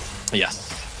close. Yes,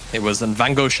 it was. And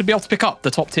Vango should be able to pick up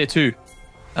the top tier 2,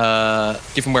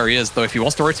 given where he is. Though if he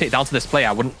wants to rotate down to this play,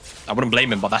 I wouldn't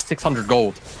blame him. But that's 600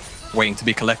 gold waiting to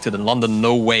be collected. And London,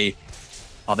 no way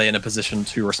are they in a position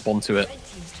to respond to it.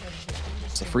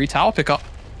 It's a free tower pickup.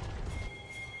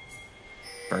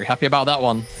 Very happy about that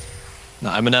one.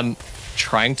 Now MNM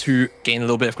trying to gain a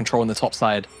little bit of control on the top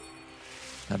side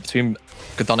between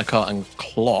Gdanika and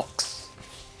Clocks.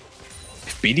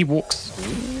 If BD walks,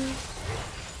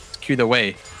 cue their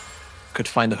way, could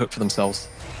find a hook for themselves.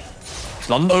 If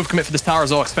London overcommit for this tower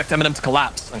as well, expect MNM to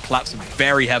collapse, and collapse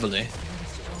very heavily.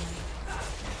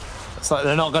 It's like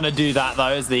they're not going to do that though,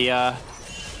 as the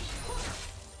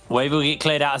wave will get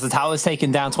cleared out as the tower's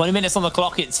taken down. 20 minutes on the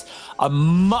clock. It's a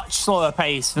much slower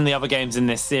pace than the other games in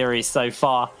this series so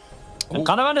far. And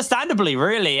kind of understandably,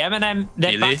 really. MNM,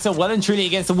 their backs are well and truly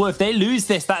against the wall. If they lose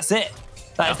this, that's it.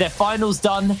 That is their finals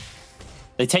done.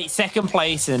 They take second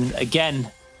place and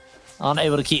again, aren't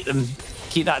able to keep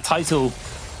that title.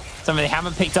 Something they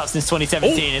haven't picked up since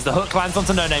 2017 as the hook lands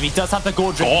onto No Name. He does have the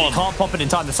Gore Drink, but he can't pop it in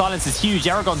time. The silence is huge.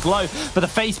 Aragon's low, but the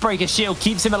Facebreaker shield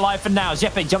keeps him alive for now.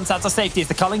 Jeppe jumps out to safety as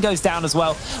the culling goes down as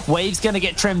well. Wave's going to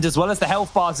get trimmed as well as the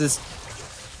health bars is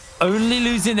only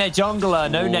losing their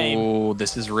jungler, No Name. Oh,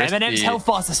 this is risky. MNM's health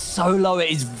bars are so low, it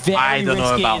is very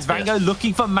risky. As Vango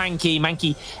looking for Mankey.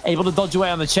 Mankey able to dodge away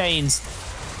on the chains.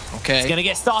 Okay. He's going to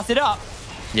get started up.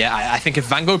 Yeah, I think if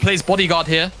Vango plays bodyguard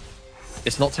here,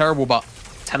 it's not terrible, but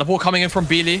teleport coming in from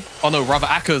Beely. Oh no, rather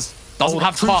Akers doesn't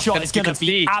have true shot. It's going to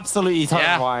be absolutely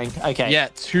terrifying. Yeah. Okay. Yeah,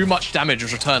 too much damage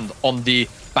was returned on the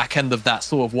back end of that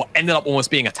sort of what ended up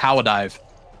almost being a tower dive.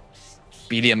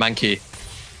 Beely and Mankey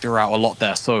threw out a lot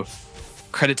there, so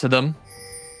credit to them,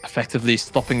 effectively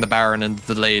stopping the Baron and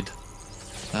the delayed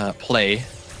play.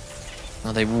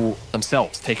 Now they will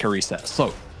themselves take a reset.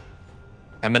 So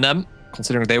MNM,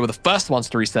 considering they were the first ones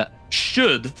to reset,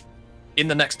 should, in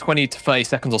the next 20 to 30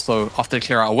 seconds or so after they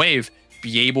clear out a wave,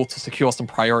 be able to secure some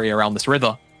priority around this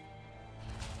River.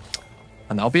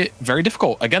 And that'll be very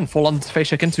difficult. Again, for London to face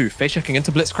checking into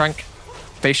Blitzcrank,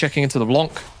 face checking into the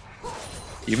Blanc,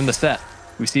 even the set.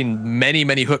 We've seen many,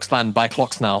 many hooks land by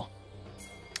Clocks now.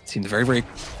 Seems very, very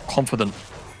confident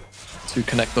to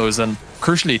connect those. And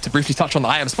crucially, to briefly touch on the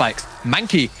IM spikes,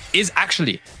 Mankey is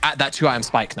actually at that 2 IM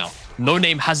spike now. No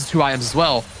Name has the 2 IMs as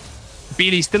well.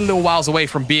 Beely's still a little whiles away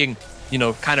from being, you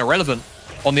know, kind of relevant.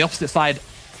 On the opposite side,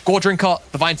 Gore Drinker,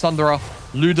 Divine Thunderer,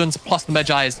 Ludens plus the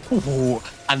Medjais. Ooh.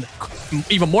 And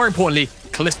even more importantly,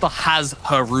 Kalista has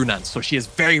her Runan, so she is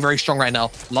very, very strong right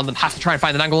now. London has to try and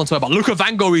find an angle onto her, but look at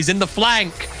Vango, he's in the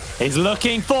flank. He's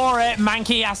looking for it.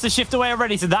 Mankey has to shift away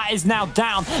already, so that is now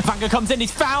down. Vango comes in,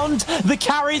 he's found the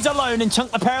carries alone and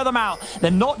chunked the pair of them out.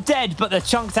 They're not dead, but they're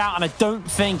chunked out, and I don't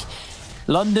think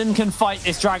London can fight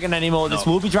this dragon anymore. This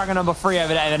will be dragon number 3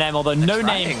 over at MNM, although No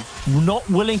Name not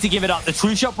willing to give it up. The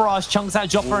True Shot Barrage chunks out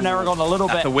Joppa and Aragon a little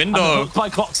bit. The window. And the hook by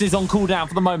Clocks is on cooldown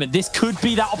for the moment. This could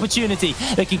be that opportunity.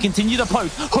 They can continue the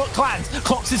poke. Hook lands.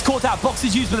 Clocks is caught out. Box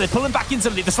is used, but they're pulling back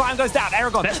instantly. The slam goes down.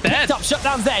 Aragon picked up.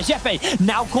 Shutdown's there. Jefe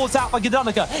now caught out by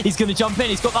Gdanica. He's going to jump in.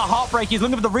 He's got that heartbreak. He's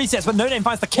looking for the resets, but No Name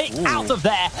finds the kick out of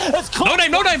there. No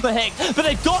Name. The hick, but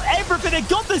they've got everything. They've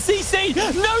got the CC.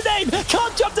 No Name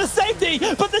can't jump to safety,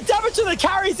 but the damage to the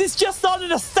carries is just starting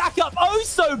to stack up oh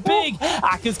so big.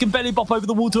 Akers can barely bop over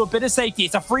the wall to a bit of safety.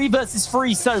 It's a 3 versus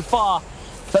 3 so far,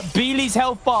 but Beely's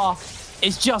health bar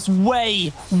is just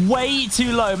way, way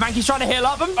too low. Mankey's trying to heal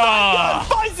up and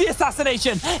finds the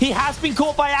assassination. He has been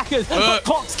caught by Akers, but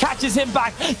Clocks catches him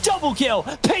back. Double kill,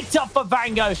 picked up for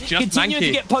Vango. Continuing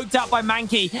to get poked out by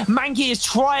Mankey. Mankey is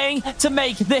trying to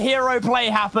make the hero play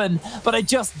happen, but I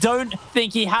just don't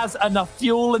think he has enough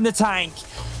fuel in the tank.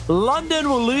 London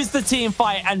will lose the team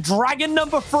fight, and dragon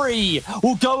number 3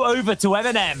 will go over to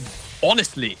MNM.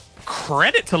 Honestly,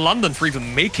 credit to London for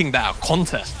even making that a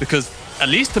contest, because at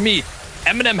least to me,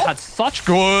 MNM had such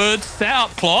good setup.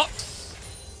 Clocks.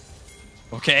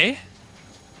 Okay.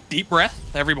 Deep breath,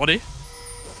 everybody.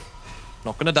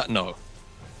 Not gonna die. No.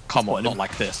 Come on, not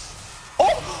like this.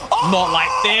 Not like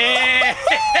this.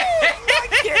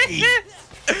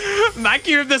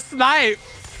 Mankey with the snipe.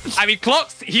 I mean,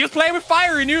 Clocks, he was playing with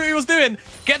fire. He knew what he was doing.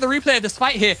 Get the replay of this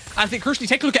fight here. And I think, crucially,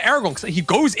 take a look at Aragon, because he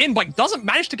goes in, but doesn't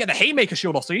manage to get the Haymaker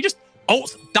shield off. So he just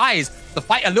ults, dies. The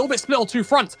fight a little bit split on 2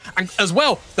 fronts. And as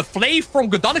well, the flave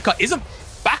from Gdanica isn't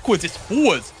backwards, it's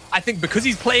forwards. I think because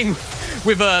he's playing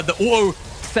with the auto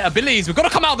set abilities, we've got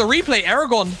to come out of the replay.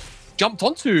 Aragon jumped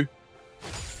onto.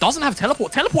 Doesn't have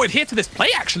teleport. Teleported here to this play,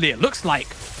 actually, it looks like.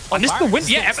 And this is the win.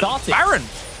 Yeah, Baron.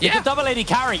 Yeah. The double AD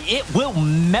carry, it will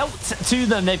melt to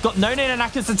them. They've got No Name and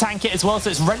Akers to tank it as well,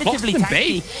 so it's relatively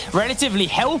tanky, relatively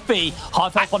healthy.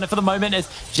 Half health on it for the moment as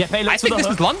Jeppe looks for the hook.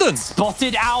 This is London.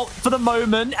 Spotted out for the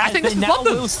moment. I think this is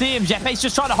London. We'll see him. Jeppe's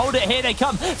just trying to hold it. Here they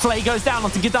come. Flay goes down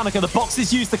onto Gdanica. The box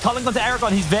is used. The culling onto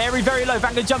Aragon. He's very, very low.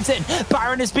 Vango jumps in.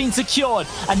 Baron has been secured.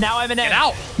 And now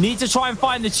MNM need to try and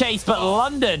find the chase, but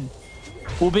London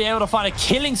will be able to find a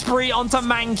killing spree onto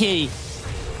Mankey.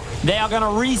 They are going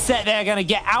to reset. They're going to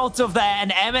get out of there. And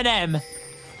MNM,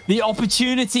 the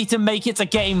opportunity to make it to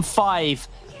game 5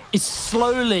 is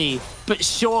slowly but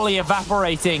surely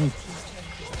evaporating.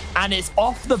 And it's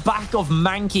off the back of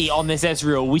Mankey on this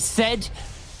Ezreal. We said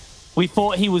we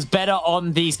thought he was better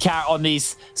on these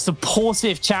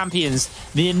supportive champions,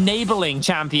 the enabling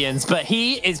champions. But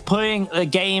he is playing the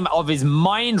game of his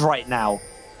mind right now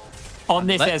on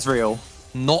this Ezreal.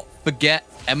 Not forget,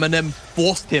 MNM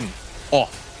forced him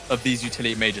off of these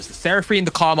utility mages. The Seraphine,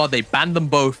 the Karma, they banned them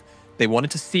both. They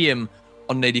wanted to see him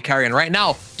on an AD carry. And right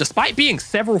now, despite being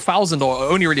several thousand, or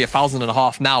only really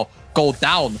 1,500 now, gold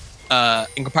down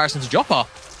in comparison to Joppa,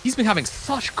 he's been having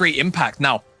such great impact.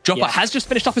 Now, Joppa has just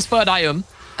finished up his 3rd item,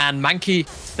 and Mankey,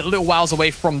 still a little whiles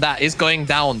away from that, is going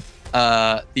down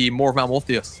the Maw of Mount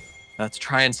Morpheus to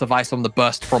try and survive some of the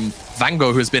burst from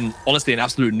Vango, who has been, honestly, an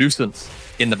absolute nuisance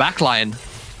in the backline.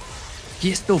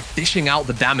 He is still dishing out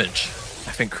the damage,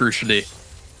 I think, crucially.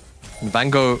 And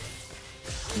Vango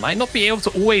might not be able to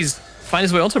always find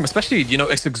his way onto him, especially, you know,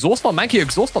 it's exhaust on Mankey,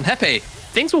 exhaust on Hepe.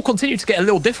 Things will continue to get a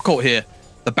little difficult here.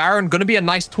 The Baron going to be a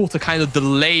nice tool to kind of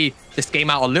delay this game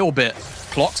out a little bit.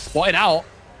 Clock spotted out.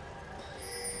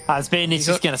 He's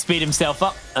just going to speed himself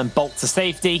up and bolt to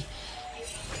safety.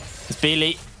 It's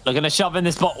Beely looking to shove in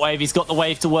this bot wave. He's got the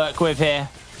wave to work with here.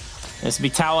 This will be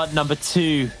tower number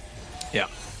 2. Yeah.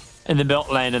 In the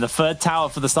bot lane, and the 3rd tower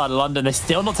for the side of London. They're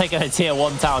still not taking a tier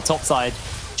 1 tower top side.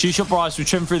 True Shot Barrage will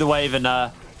trim through the wave, and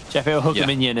Jeppe will hook a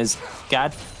minion as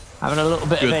Gad having a little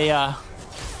bit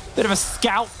of a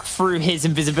scout through his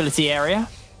invisibility area.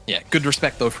 Yeah, good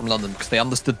respect though from London, because they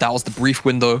understood that was the brief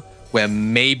window where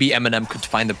maybe MNM could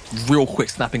find a real quick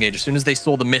snapping age. As soon as they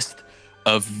saw the mist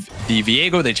of the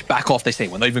Viego, they just back off. They say,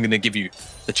 we're not even going to give you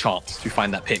the chance to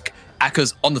find that pick.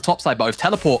 Akers on the top side, but with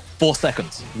teleport, 4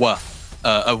 seconds worth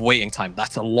of waiting time.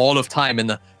 That's a lot of time in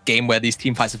the game where these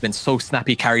team fights have been so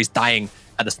snappy, carries dying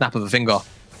at the snap of a finger.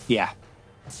 Yeah.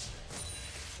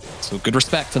 So good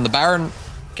respect, and the Baron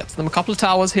gets them a couple of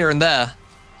towers here and there.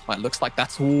 Well, it looks like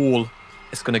that's all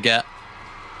it's going to get.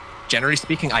 Generally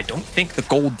speaking, I don't think the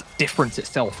gold difference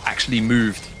itself actually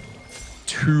moved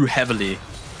too heavily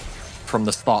from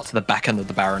the start to the back end of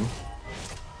the Baron.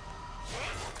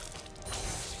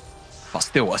 But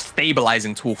still, a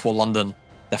stabilizing tool for London.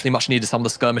 Definitely much needed. Some of the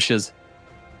skirmishes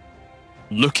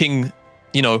looking,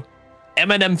 you know,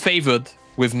 MNM favored,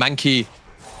 with Mankey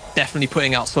definitely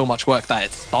putting out so much work that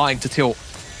it's starting to tilt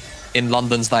in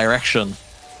London's direction.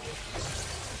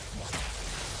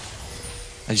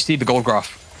 As you see, the gold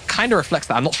graph kind of reflects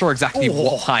that. I'm not sure exactly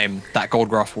what time that gold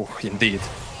graph will indeed.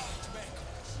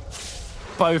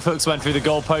 Both hooks went through the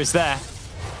goalpost there.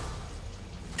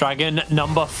 Dragon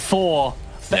number 4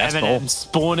 for MNM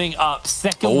spawning up.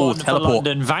 Second one for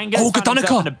London. Vanguard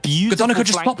Godonica! in a beautiful Godonica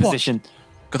just flank position.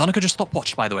 Godonica just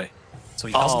stopwatched, by the way. So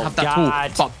he doesn't have that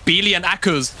tool. But Beely and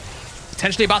Akuz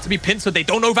potentially about to be pinned, so they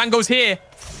don't know Vango's here.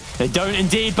 They don't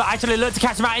indeed, but actually look to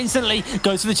catch him out instantly.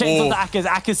 Goes for the chains on Akuz.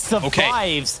 Akuz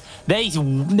survives. Okay.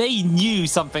 They knew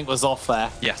something was off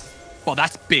there. Yes. Well,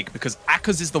 that's big, because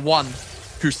Akuz is the one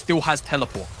who still has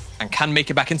teleport and can make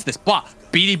it back into this. But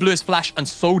Beely blew his flash, and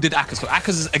so did Akuz. So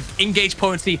Akuz's engaged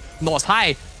potency not as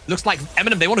high. Looks like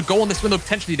MNM, they want to go on this window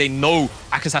potentially. They know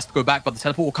Akuz has to go back, but the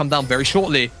teleport will come down very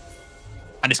shortly.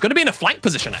 And it's going to be in a flank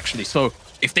position, actually. So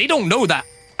if they don't know that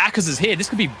Akuz is here, this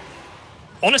could be,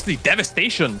 honestly,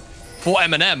 devastation for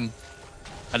MNM.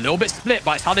 A little bit split,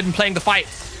 but it's how they've been playing the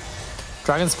fights.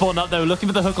 Dragon spawned up, though, looking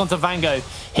for the hook onto Vango.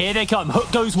 Here they come.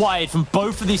 Hook goes wide from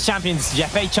both of these champions.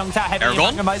 Jeppe chunked out heavily.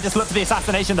 Vango might just look for the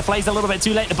assassination. The play's a little bit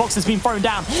too late. The box has been thrown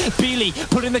down. Beely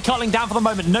putting the culling down for the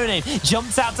moment. No Name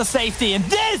jumps out to safety, and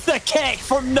there's the kick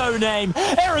from No Name.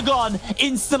 Aragon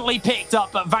instantly picked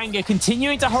up, but Vango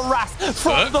continuing to harass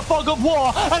from the fog of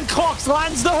war, and Clocks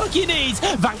lands the hook he needs.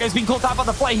 Vango's been caught out by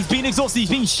the play. He's been exhausted. He's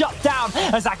been shut down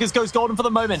as Akuz goes golden for the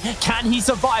moment. Can he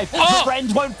survive? The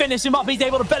Rend won't finish him up. He's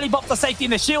able to belly bump the safety,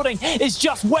 and the shielding is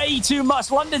just way too much.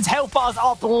 London's health bars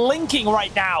are blinking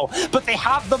right now, but they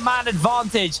have the man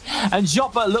advantage, and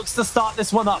Joppa looks to start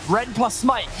this one up. Rend plus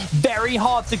Smite, very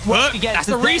hard to work against. That's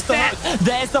the reset.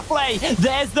 There's the play.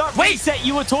 There's the reset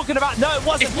you were talking about. No, it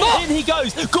wasn't. In he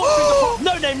goes.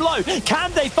 No Name low.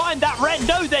 Can they find that Rend?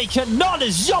 No, they cannot,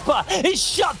 as Joppa is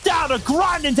shut down. A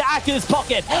grind into Akuz's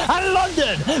pocket, and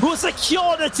London will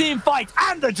secure the team fight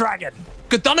and the Dragon.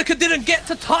 Godonica didn't get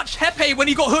to touch Jeppe when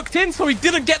he got hooked in, so he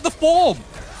didn't get the form.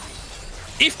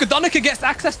 If Godonica gets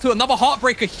access to another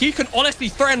Heartbreaker, he can honestly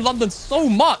threaten London so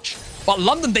much. But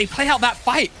London, they play out that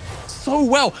fight so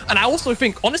well. And I also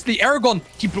think, honestly, Aragon,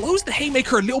 he blows the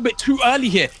Haymaker a little bit too early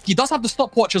here. He does have the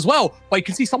stopwatch as well, but you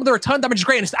can see some of the return damage is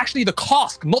great, and it's actually the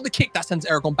cask, not the kick, that sends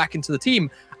Aragon back into the team.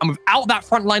 And without that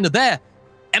front liner there,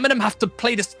 MNM have to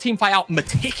play this team fight out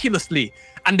meticulously,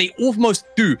 and they almost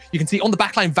do. You can see on the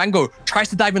backline, Vango tries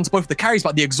to dive into both of the carries,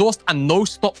 but the exhaust and no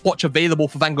stopwatch available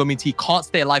for Vango means he can't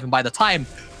stay alive, and by the time,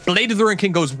 Blade of the Ruin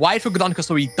King goes wide for Godonica,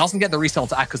 so he doesn't get the resell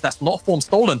to Akuz. That's not form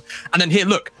stolen. And then here,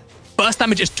 look, burst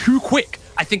damage is too quick.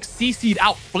 I think CC'd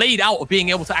out, flayed out of being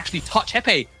able to actually touch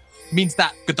Jeppe means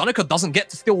that Godonica doesn't get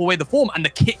to steal away the form, and the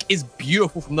kick is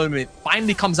beautiful from No Name. It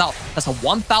finally comes out. That's a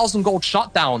 1,000 gold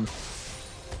shutdown.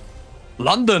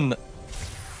 London,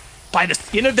 by the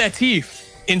skin of their teeth,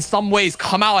 in some ways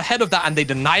come out ahead of that, and they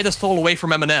deny the soul away from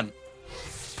MNM.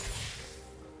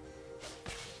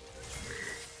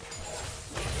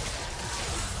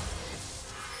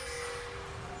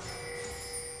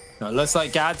 No, it looks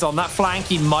like Gad's on that flank.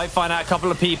 He might find out a couple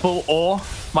of people, or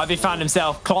might be found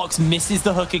himself. Clocks misses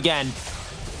the hook again.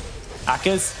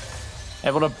 Akuz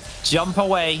able to jump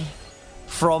away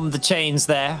from the chains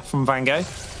there from Vango,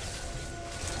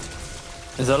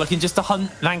 as they're looking just to hunt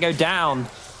Vango down.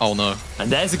 Oh no.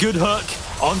 And there's a good hook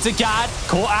onto Gad.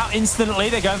 Caught out instantly.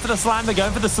 They're going for the slam. They're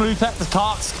going for the salute. The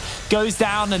Karks goes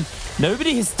down, and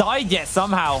nobody has died yet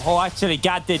somehow. Oh, actually,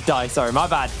 Gad did die. Sorry, my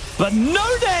bad. But No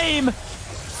Name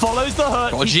follows the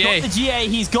hook. He's got the GA.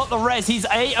 He's got the res. He's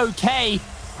A-OK.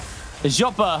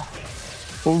 Joppa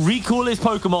will recall his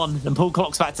Pokemon and pull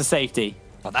Clocks back to safety.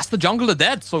 Well, that's the jungler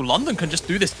dead, so London can just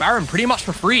do this Baron pretty much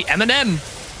for free. MNM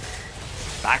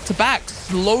back to back,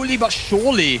 slowly but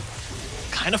surely.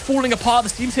 Kind of falling apart. The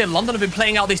teams here, London have been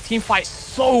playing out this team fight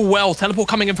so well. Teleport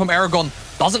coming in from Aragon.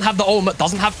 Doesn't have the ultimate,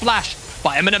 doesn't have flash.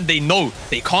 But MNM, they know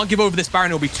they can't give over this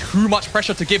Baron. It'll be too much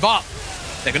pressure to give up.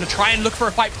 They're going to try and look for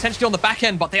a fight potentially on the back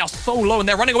end, but they are so low, and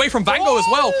they're running away from Vango as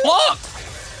well. Blocked!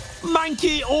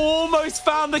 Mankey almost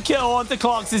found the kill onto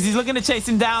Clocks as he's looking to chase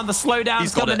him down. The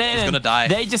slowdown's coming in. He's gonna die.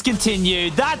 They just continue.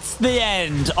 That's the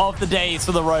end of the days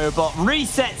for the robot.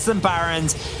 Resets and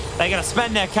Barons. They're going to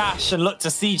spend their cash and look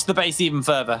to siege the base even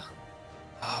further.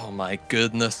 Oh my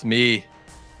goodness me.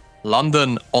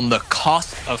 London on the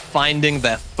cusp of finding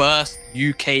their first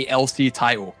UKLC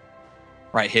title.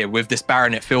 Right here with this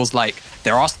Baron, it feels like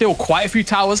there are still quite a few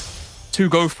towers to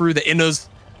go through, the inners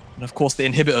and of course the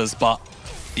inhibitors, but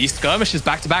these skirmishes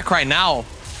back to back right now,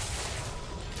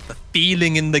 the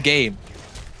feeling in the game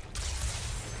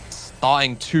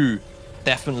starting to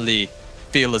definitely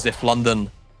feel as if London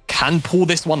can pull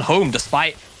this one home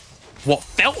despite what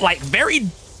felt like very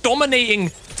dominating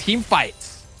team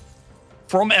fights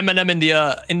from MNM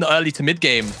in the early to mid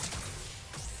game.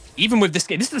 Even with this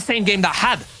game, this is the same game that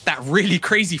had that really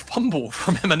crazy fumble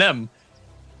from MNM,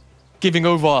 giving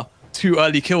over 2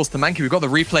 early kills to Mankey. We've got the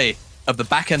replay of the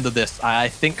back end of this. I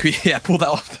think we pulled that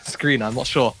off the screen. I'm not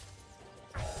sure.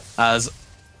 As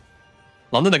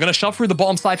London, they're going to shove through the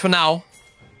bottom side for now.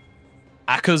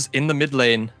 Akka's in the mid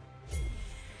lane.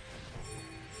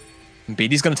 And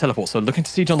BD's going to teleport. So looking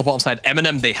to siege on the bottom side.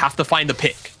 MNM, they have to find a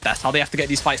pick. That's how they have to get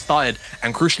these fights started.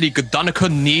 And crucially, Gdanica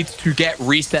needs to get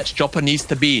resets. Joppa needs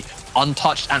to be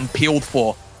untouched and peeled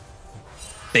for.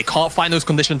 They can't find those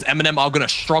conditions. MNM are going to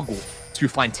struggle to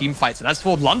find team fights. And as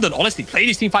for London, honestly, play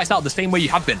these team fights out the same way you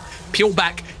have been. Peel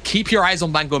back, keep your eyes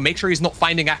on Vango, make sure he's not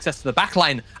finding access to the back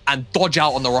line, and dodge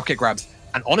out on the rocket grabs.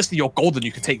 And honestly, you're golden.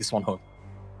 You can take this one home.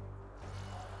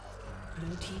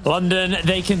 London,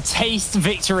 they can taste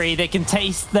victory. They can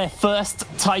taste their first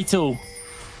title.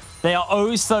 They are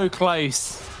oh so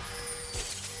close.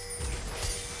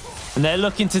 And they're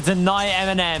looking to deny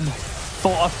MNM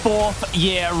for a 4th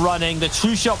year running. The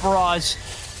True Shot Barrage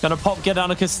gonna pop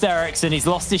Gdanica Sterix, and he's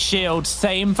lost his shield.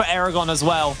 Same for Aragon as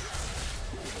well.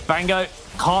 Vango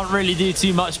can't really do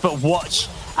too much but watch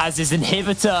as his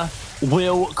inhibitor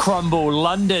will crumble.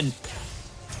 London,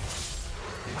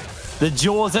 the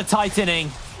jaws are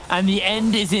tightening and the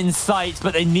end is in sight,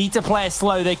 but they need to play it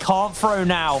slow. They can't throw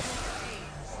now.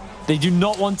 They do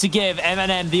not want to give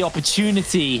MNM the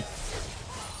opportunity.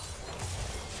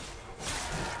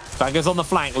 Vango's on the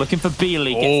flank, looking for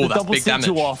Beely. Gets the double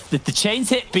sigil off. The chains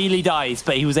hit, Beely dies,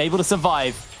 but he was able to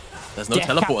survive. There's no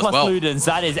teleport as well. Ludens,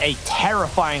 that is a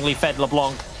terrifyingly fed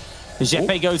LeBlanc.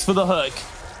 Jeppe goes for the hook.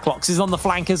 Clocks is on the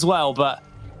flank as well, but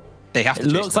they have to. It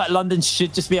looks like London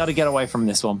should just be able to get away from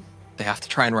this one. They have to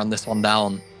try and run this one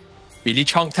down. Beely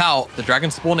chunked out. The dragon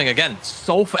spawning again.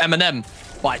 Soul for MNM,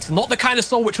 but it's not the kind of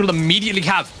soul which will immediately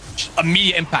have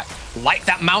immediate impact, like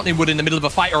that mountain would in the middle of a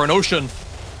fight or an ocean.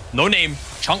 No name,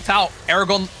 chunked out.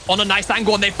 Aragon on a nice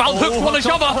angle, and they found hooks on each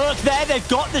other. Hook there, they've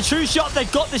got the true shot,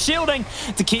 they've got the shielding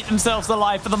to keep themselves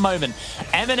alive for the moment.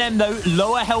 MNM though,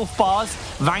 lower health bars.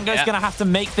 Vango's gonna have to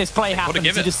make this play happen.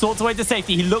 He just sorts away to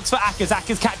safety. He looks for Akkas.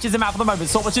 Akkas catches him out for the moment.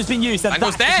 Sword has been used, and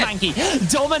Vango's that is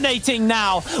Mankey dominating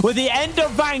now. With the end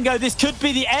of Vango, this could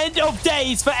be the end of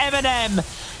days for MNM,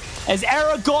 as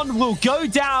Aragon will go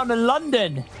down in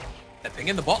London. Stepping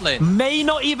in the bot lane. May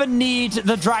not even need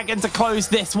the dragon to close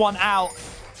this one out.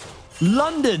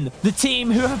 London, the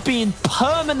team who have been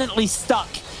permanently stuck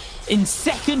in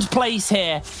 2nd place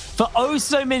here for oh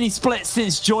so many splits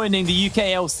since joining the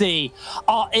UKLC,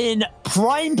 are in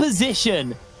prime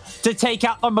position to take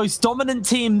out the most dominant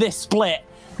team this split.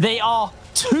 They are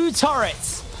 2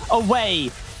 turrets away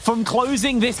from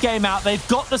closing this game out. They've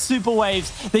got the super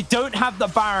waves. They don't have the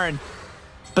Baron,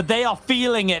 but they are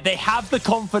feeling it. They have the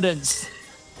confidence.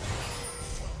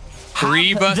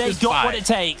 3 versus 5. They got what it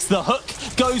takes. The hook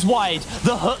goes wide.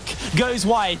 The hook goes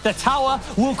wide. The tower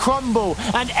will crumble,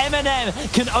 and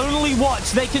MNM can only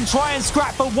watch. They can try and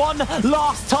scrap for one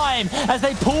last time as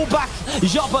they pull back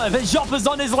Joppa. Then Joppa's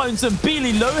on his lonesome.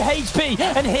 Beely low HP,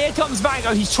 and here comes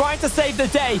Vango. He's trying to save the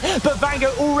day, but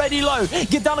Vango already low.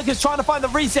 Gdanica's trying to find the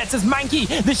resets as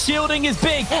Mankey, the shielding is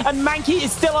big, and Mankey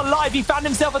is still alive. He found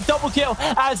himself a double kill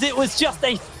as it was just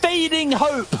a fading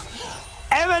hope.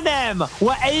 MNM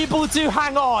were able to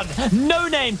hang on. No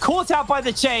Name caught out by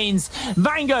the chains.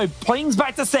 Vango plings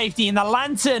back to safety, and the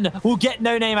lantern will get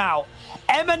No Name out.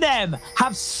 MNM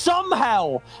have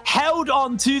somehow held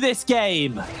on to this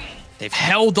game. They've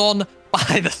held on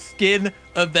by the skin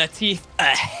of their teeth a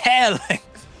hair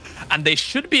length, and they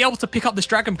should be able to pick up this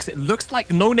dragon because it looks like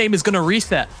No Name is going to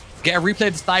reset. Get a replay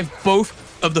of this dive.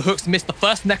 Both of the hooks miss. The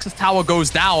first Nexus tower goes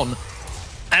down,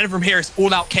 and from here it's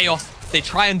all out chaos. They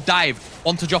try and dive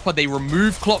onto Joppa. They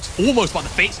remove Clocks almost, but the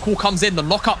Fate's Call comes in, the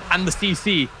knockup and the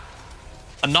CC.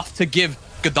 Enough to give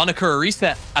Gdanica a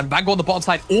reset. And Vango on the bottom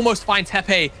side almost finds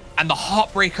Tepe, and the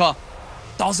Heartbreaker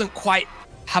doesn't quite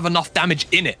have enough damage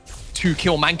in it to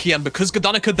kill Mankey, and because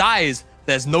Guernica dies,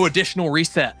 there's no additional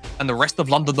reset, and the rest of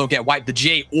London don't get wiped. The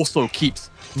GA also keeps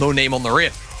No Name on the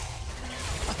Rift.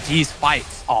 But these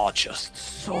fights are just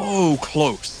so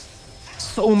close.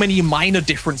 So many minor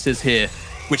differences here,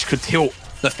 which could tilt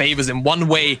the favors in one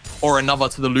way or another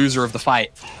to the loser of the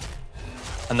fight.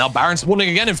 And now Baron spawning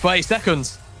again in 30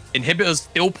 seconds. Inhibitors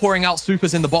still pouring out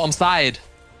supers in the bottom side.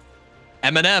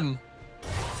 MNM.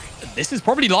 This is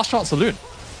probably last chance saloon.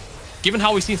 Given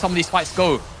how we've seen some of these fights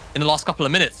go in the last couple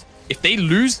of minutes, if they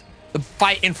lose the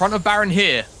fight in front of Baron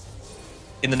here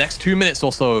in the next 2 minutes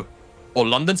or so, or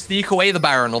London sneak away the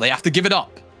Baron, or they have to give it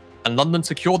up, and London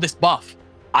secure this buff,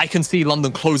 I can see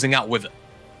London closing out with it.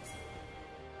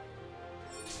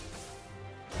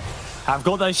 I've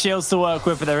got those shields to work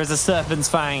with, but there is a Serpent's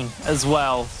Fang as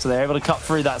well, so they're able to cut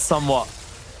through that somewhat.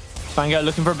 Vango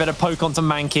looking for a bit of poke onto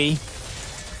Mankey.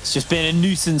 It's just being a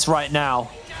nuisance right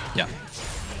now. Yeah.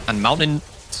 And Mountain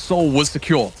Soul was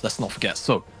secured, let's not forget.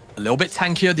 So a little bit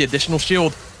tankier, the additional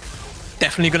shield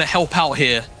definitely going to help out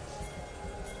here.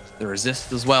 The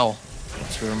resist as well.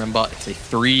 To remember, it's a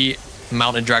 3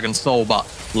 Mountain Dragon Soul, but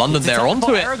London, they're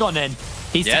onto it. Aragon in.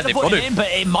 He's teleporting in, but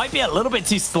it might be a little bit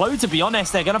too slow, to be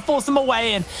honest. They're going to force him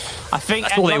away, and I think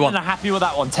London are happy with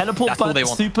that one. Teleport, but the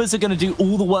supers are going to do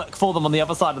all the work for them on the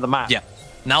other side of the map. Yeah.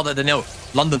 Now that they know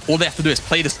London, all they have to do is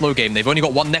play the slow game. They've only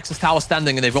got one Nexus Tower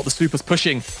standing, and they've got the supers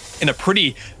pushing in a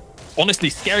pretty, honestly,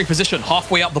 scary position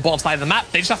halfway up the bottom side of the map.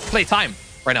 They just have to play time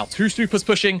right now. 2 supers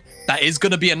pushing. That is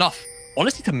going to be enough,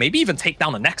 honestly, to maybe even take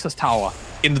down a Nexus Tower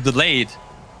in the delayed.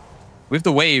 With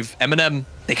the wave, MNM,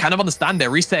 they kind of understand. They're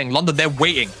resetting. London, they're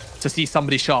waiting to see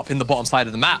somebody sharp in the bottom side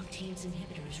of the map.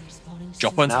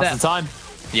 Joppa instead. Now's the time.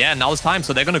 Yeah, now's the time.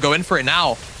 So they're going to go in for it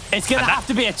now. It's going to have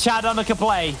to be a Chad Unnaka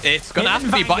play. It's going to have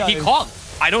to be, but he can't.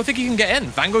 I don't think he can get in.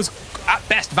 Vango's, at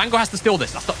best, Vango has to steal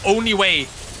this. That's the only way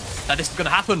that this is going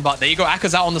to happen. But there you go.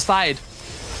 Aka's out on the side.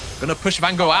 Going to push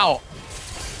Vango out.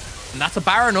 And that's a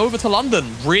Baron over to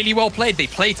London. Really well played. They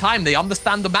play time. They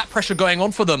understand the map pressure going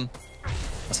on for them.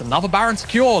 That's another Baron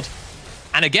secured.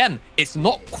 And again, it's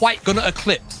not quite going to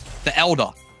eclipse the Elder.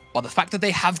 But the fact that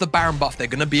they have the Baron buff, they're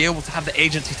going to be able to have the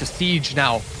agency to siege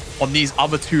now on these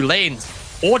other 2 lanes.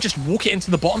 Or just walk it into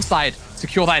the bottom side,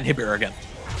 secure that inhibitor again.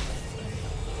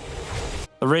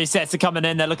 The resets are coming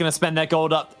in. They're looking to spend their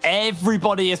gold up.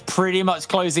 Everybody is pretty much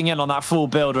closing in on that full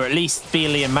build, or at least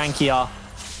Feely and Mankey are.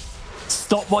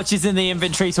 Stopwatches in the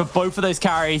inventories for both of those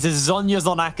carries. There's Zonya's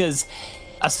on Aka's,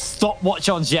 a stopwatch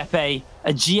on Jeppe,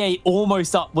 a GA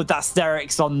almost up with that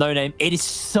Sterix on No Name. It is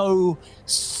so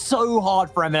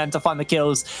hard for MNM to find the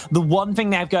kills. The one thing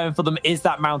they have going for them is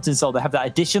that Mountain Soul. They have that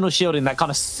additional shielding, that kind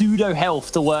of pseudo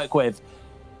health to work with.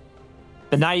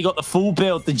 But now you got the full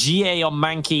build, the GA on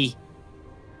Mankey.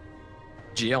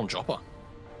 GA on Joppa.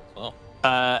 Oh.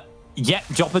 Yeah,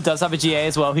 Joppa does have a GA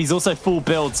as well. He's also full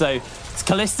build, so it's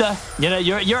Callista. You know,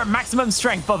 you're at maximum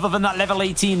strength other than that level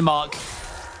 18 mark.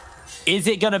 Is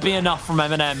it going to be enough from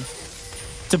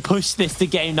MNM to push this to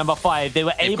game number 5? They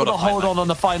were able to hold on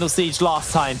the final siege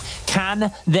last time.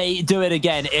 Can they do it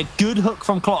again? A good hook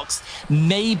from Clocks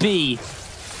may be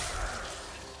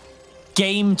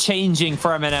game-changing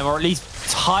for MNM, or at least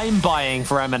time-buying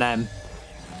for MNM.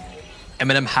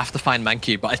 MNM have to find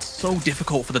Mankey, but it's so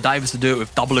difficult for the divers to do it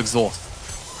with double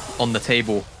exhaust on the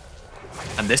table.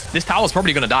 And this tower's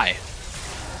probably going to die.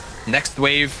 Next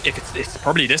wave, if it's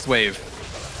probably this wave.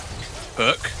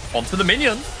 Hook onto the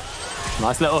minion.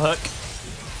 Nice little hook.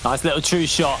 Nice little true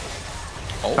shot.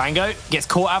 Oh. Vango gets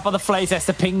caught out by the flames. Has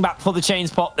to ping back for the chains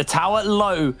pop. The tower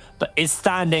low, but is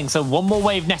standing. So one more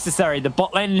wave necessary. The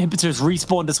bot lane inhibitors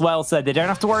respawned as well, so they don't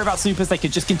have to worry about supers. They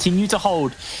could just continue to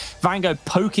hold. Vango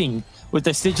poking with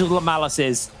the sigil of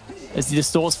malices as he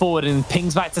distorts forward and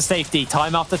pings back to safety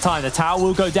time after time. The tower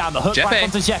will go down. The hook back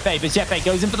onto Jeppe, but Jeppe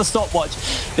goes in for the stopwatch.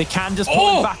 They can just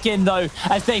pull him back in, though,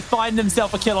 as they find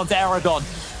themselves a kill onto Aragon.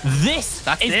 This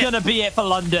is going to be it for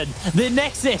London. The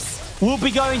Nexus will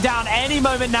be going down any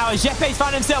moment now as Jeppe's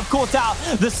found himself caught out.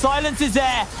 The silence is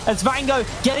there as Vango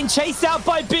getting chased out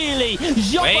by Beely.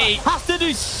 Joppa has to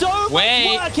do so much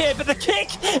work here, but the kick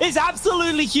is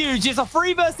absolutely huge. It's a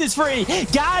 3 versus 3.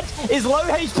 Gad is low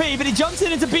HP, but he jumps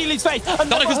into Beely's face.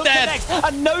 Another hook connects,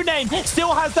 and No Name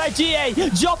still has that GA.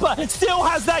 Joppa still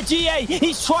has that GA.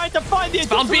 He's trying to find the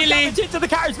additional damage into the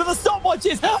carriage, but the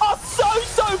stopwatches are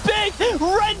so big.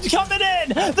 Rend coming in.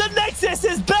 The Nexus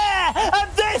is bare,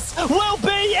 and this will be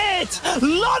it.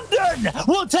 London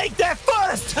will take their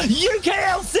first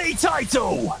UKLC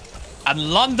title.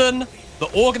 And London, the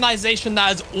organization that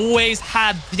has always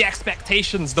had the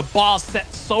expectations, the bar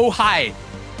set so high,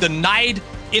 denied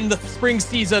in the spring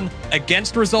season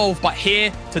against Resolve, but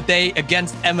here today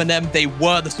against MNM, they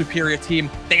were the superior team.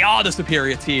 They are the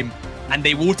superior team, and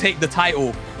they will take the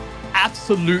title.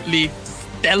 Absolutely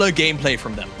stellar gameplay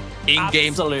from them in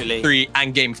game 3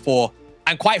 and game 4.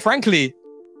 And quite frankly,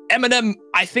 MNM,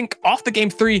 I think after game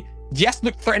 3, yes,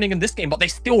 looked threatening in this game, but they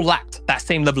still lacked that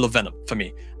same level of venom for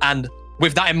me. And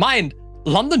with that in mind,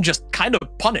 London just kind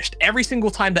of punished every single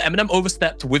time that MNM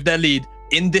overstepped with their lead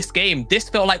in this game. This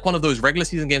felt like one of those regular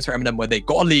season games for MNM where they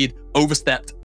got a lead, overstepped,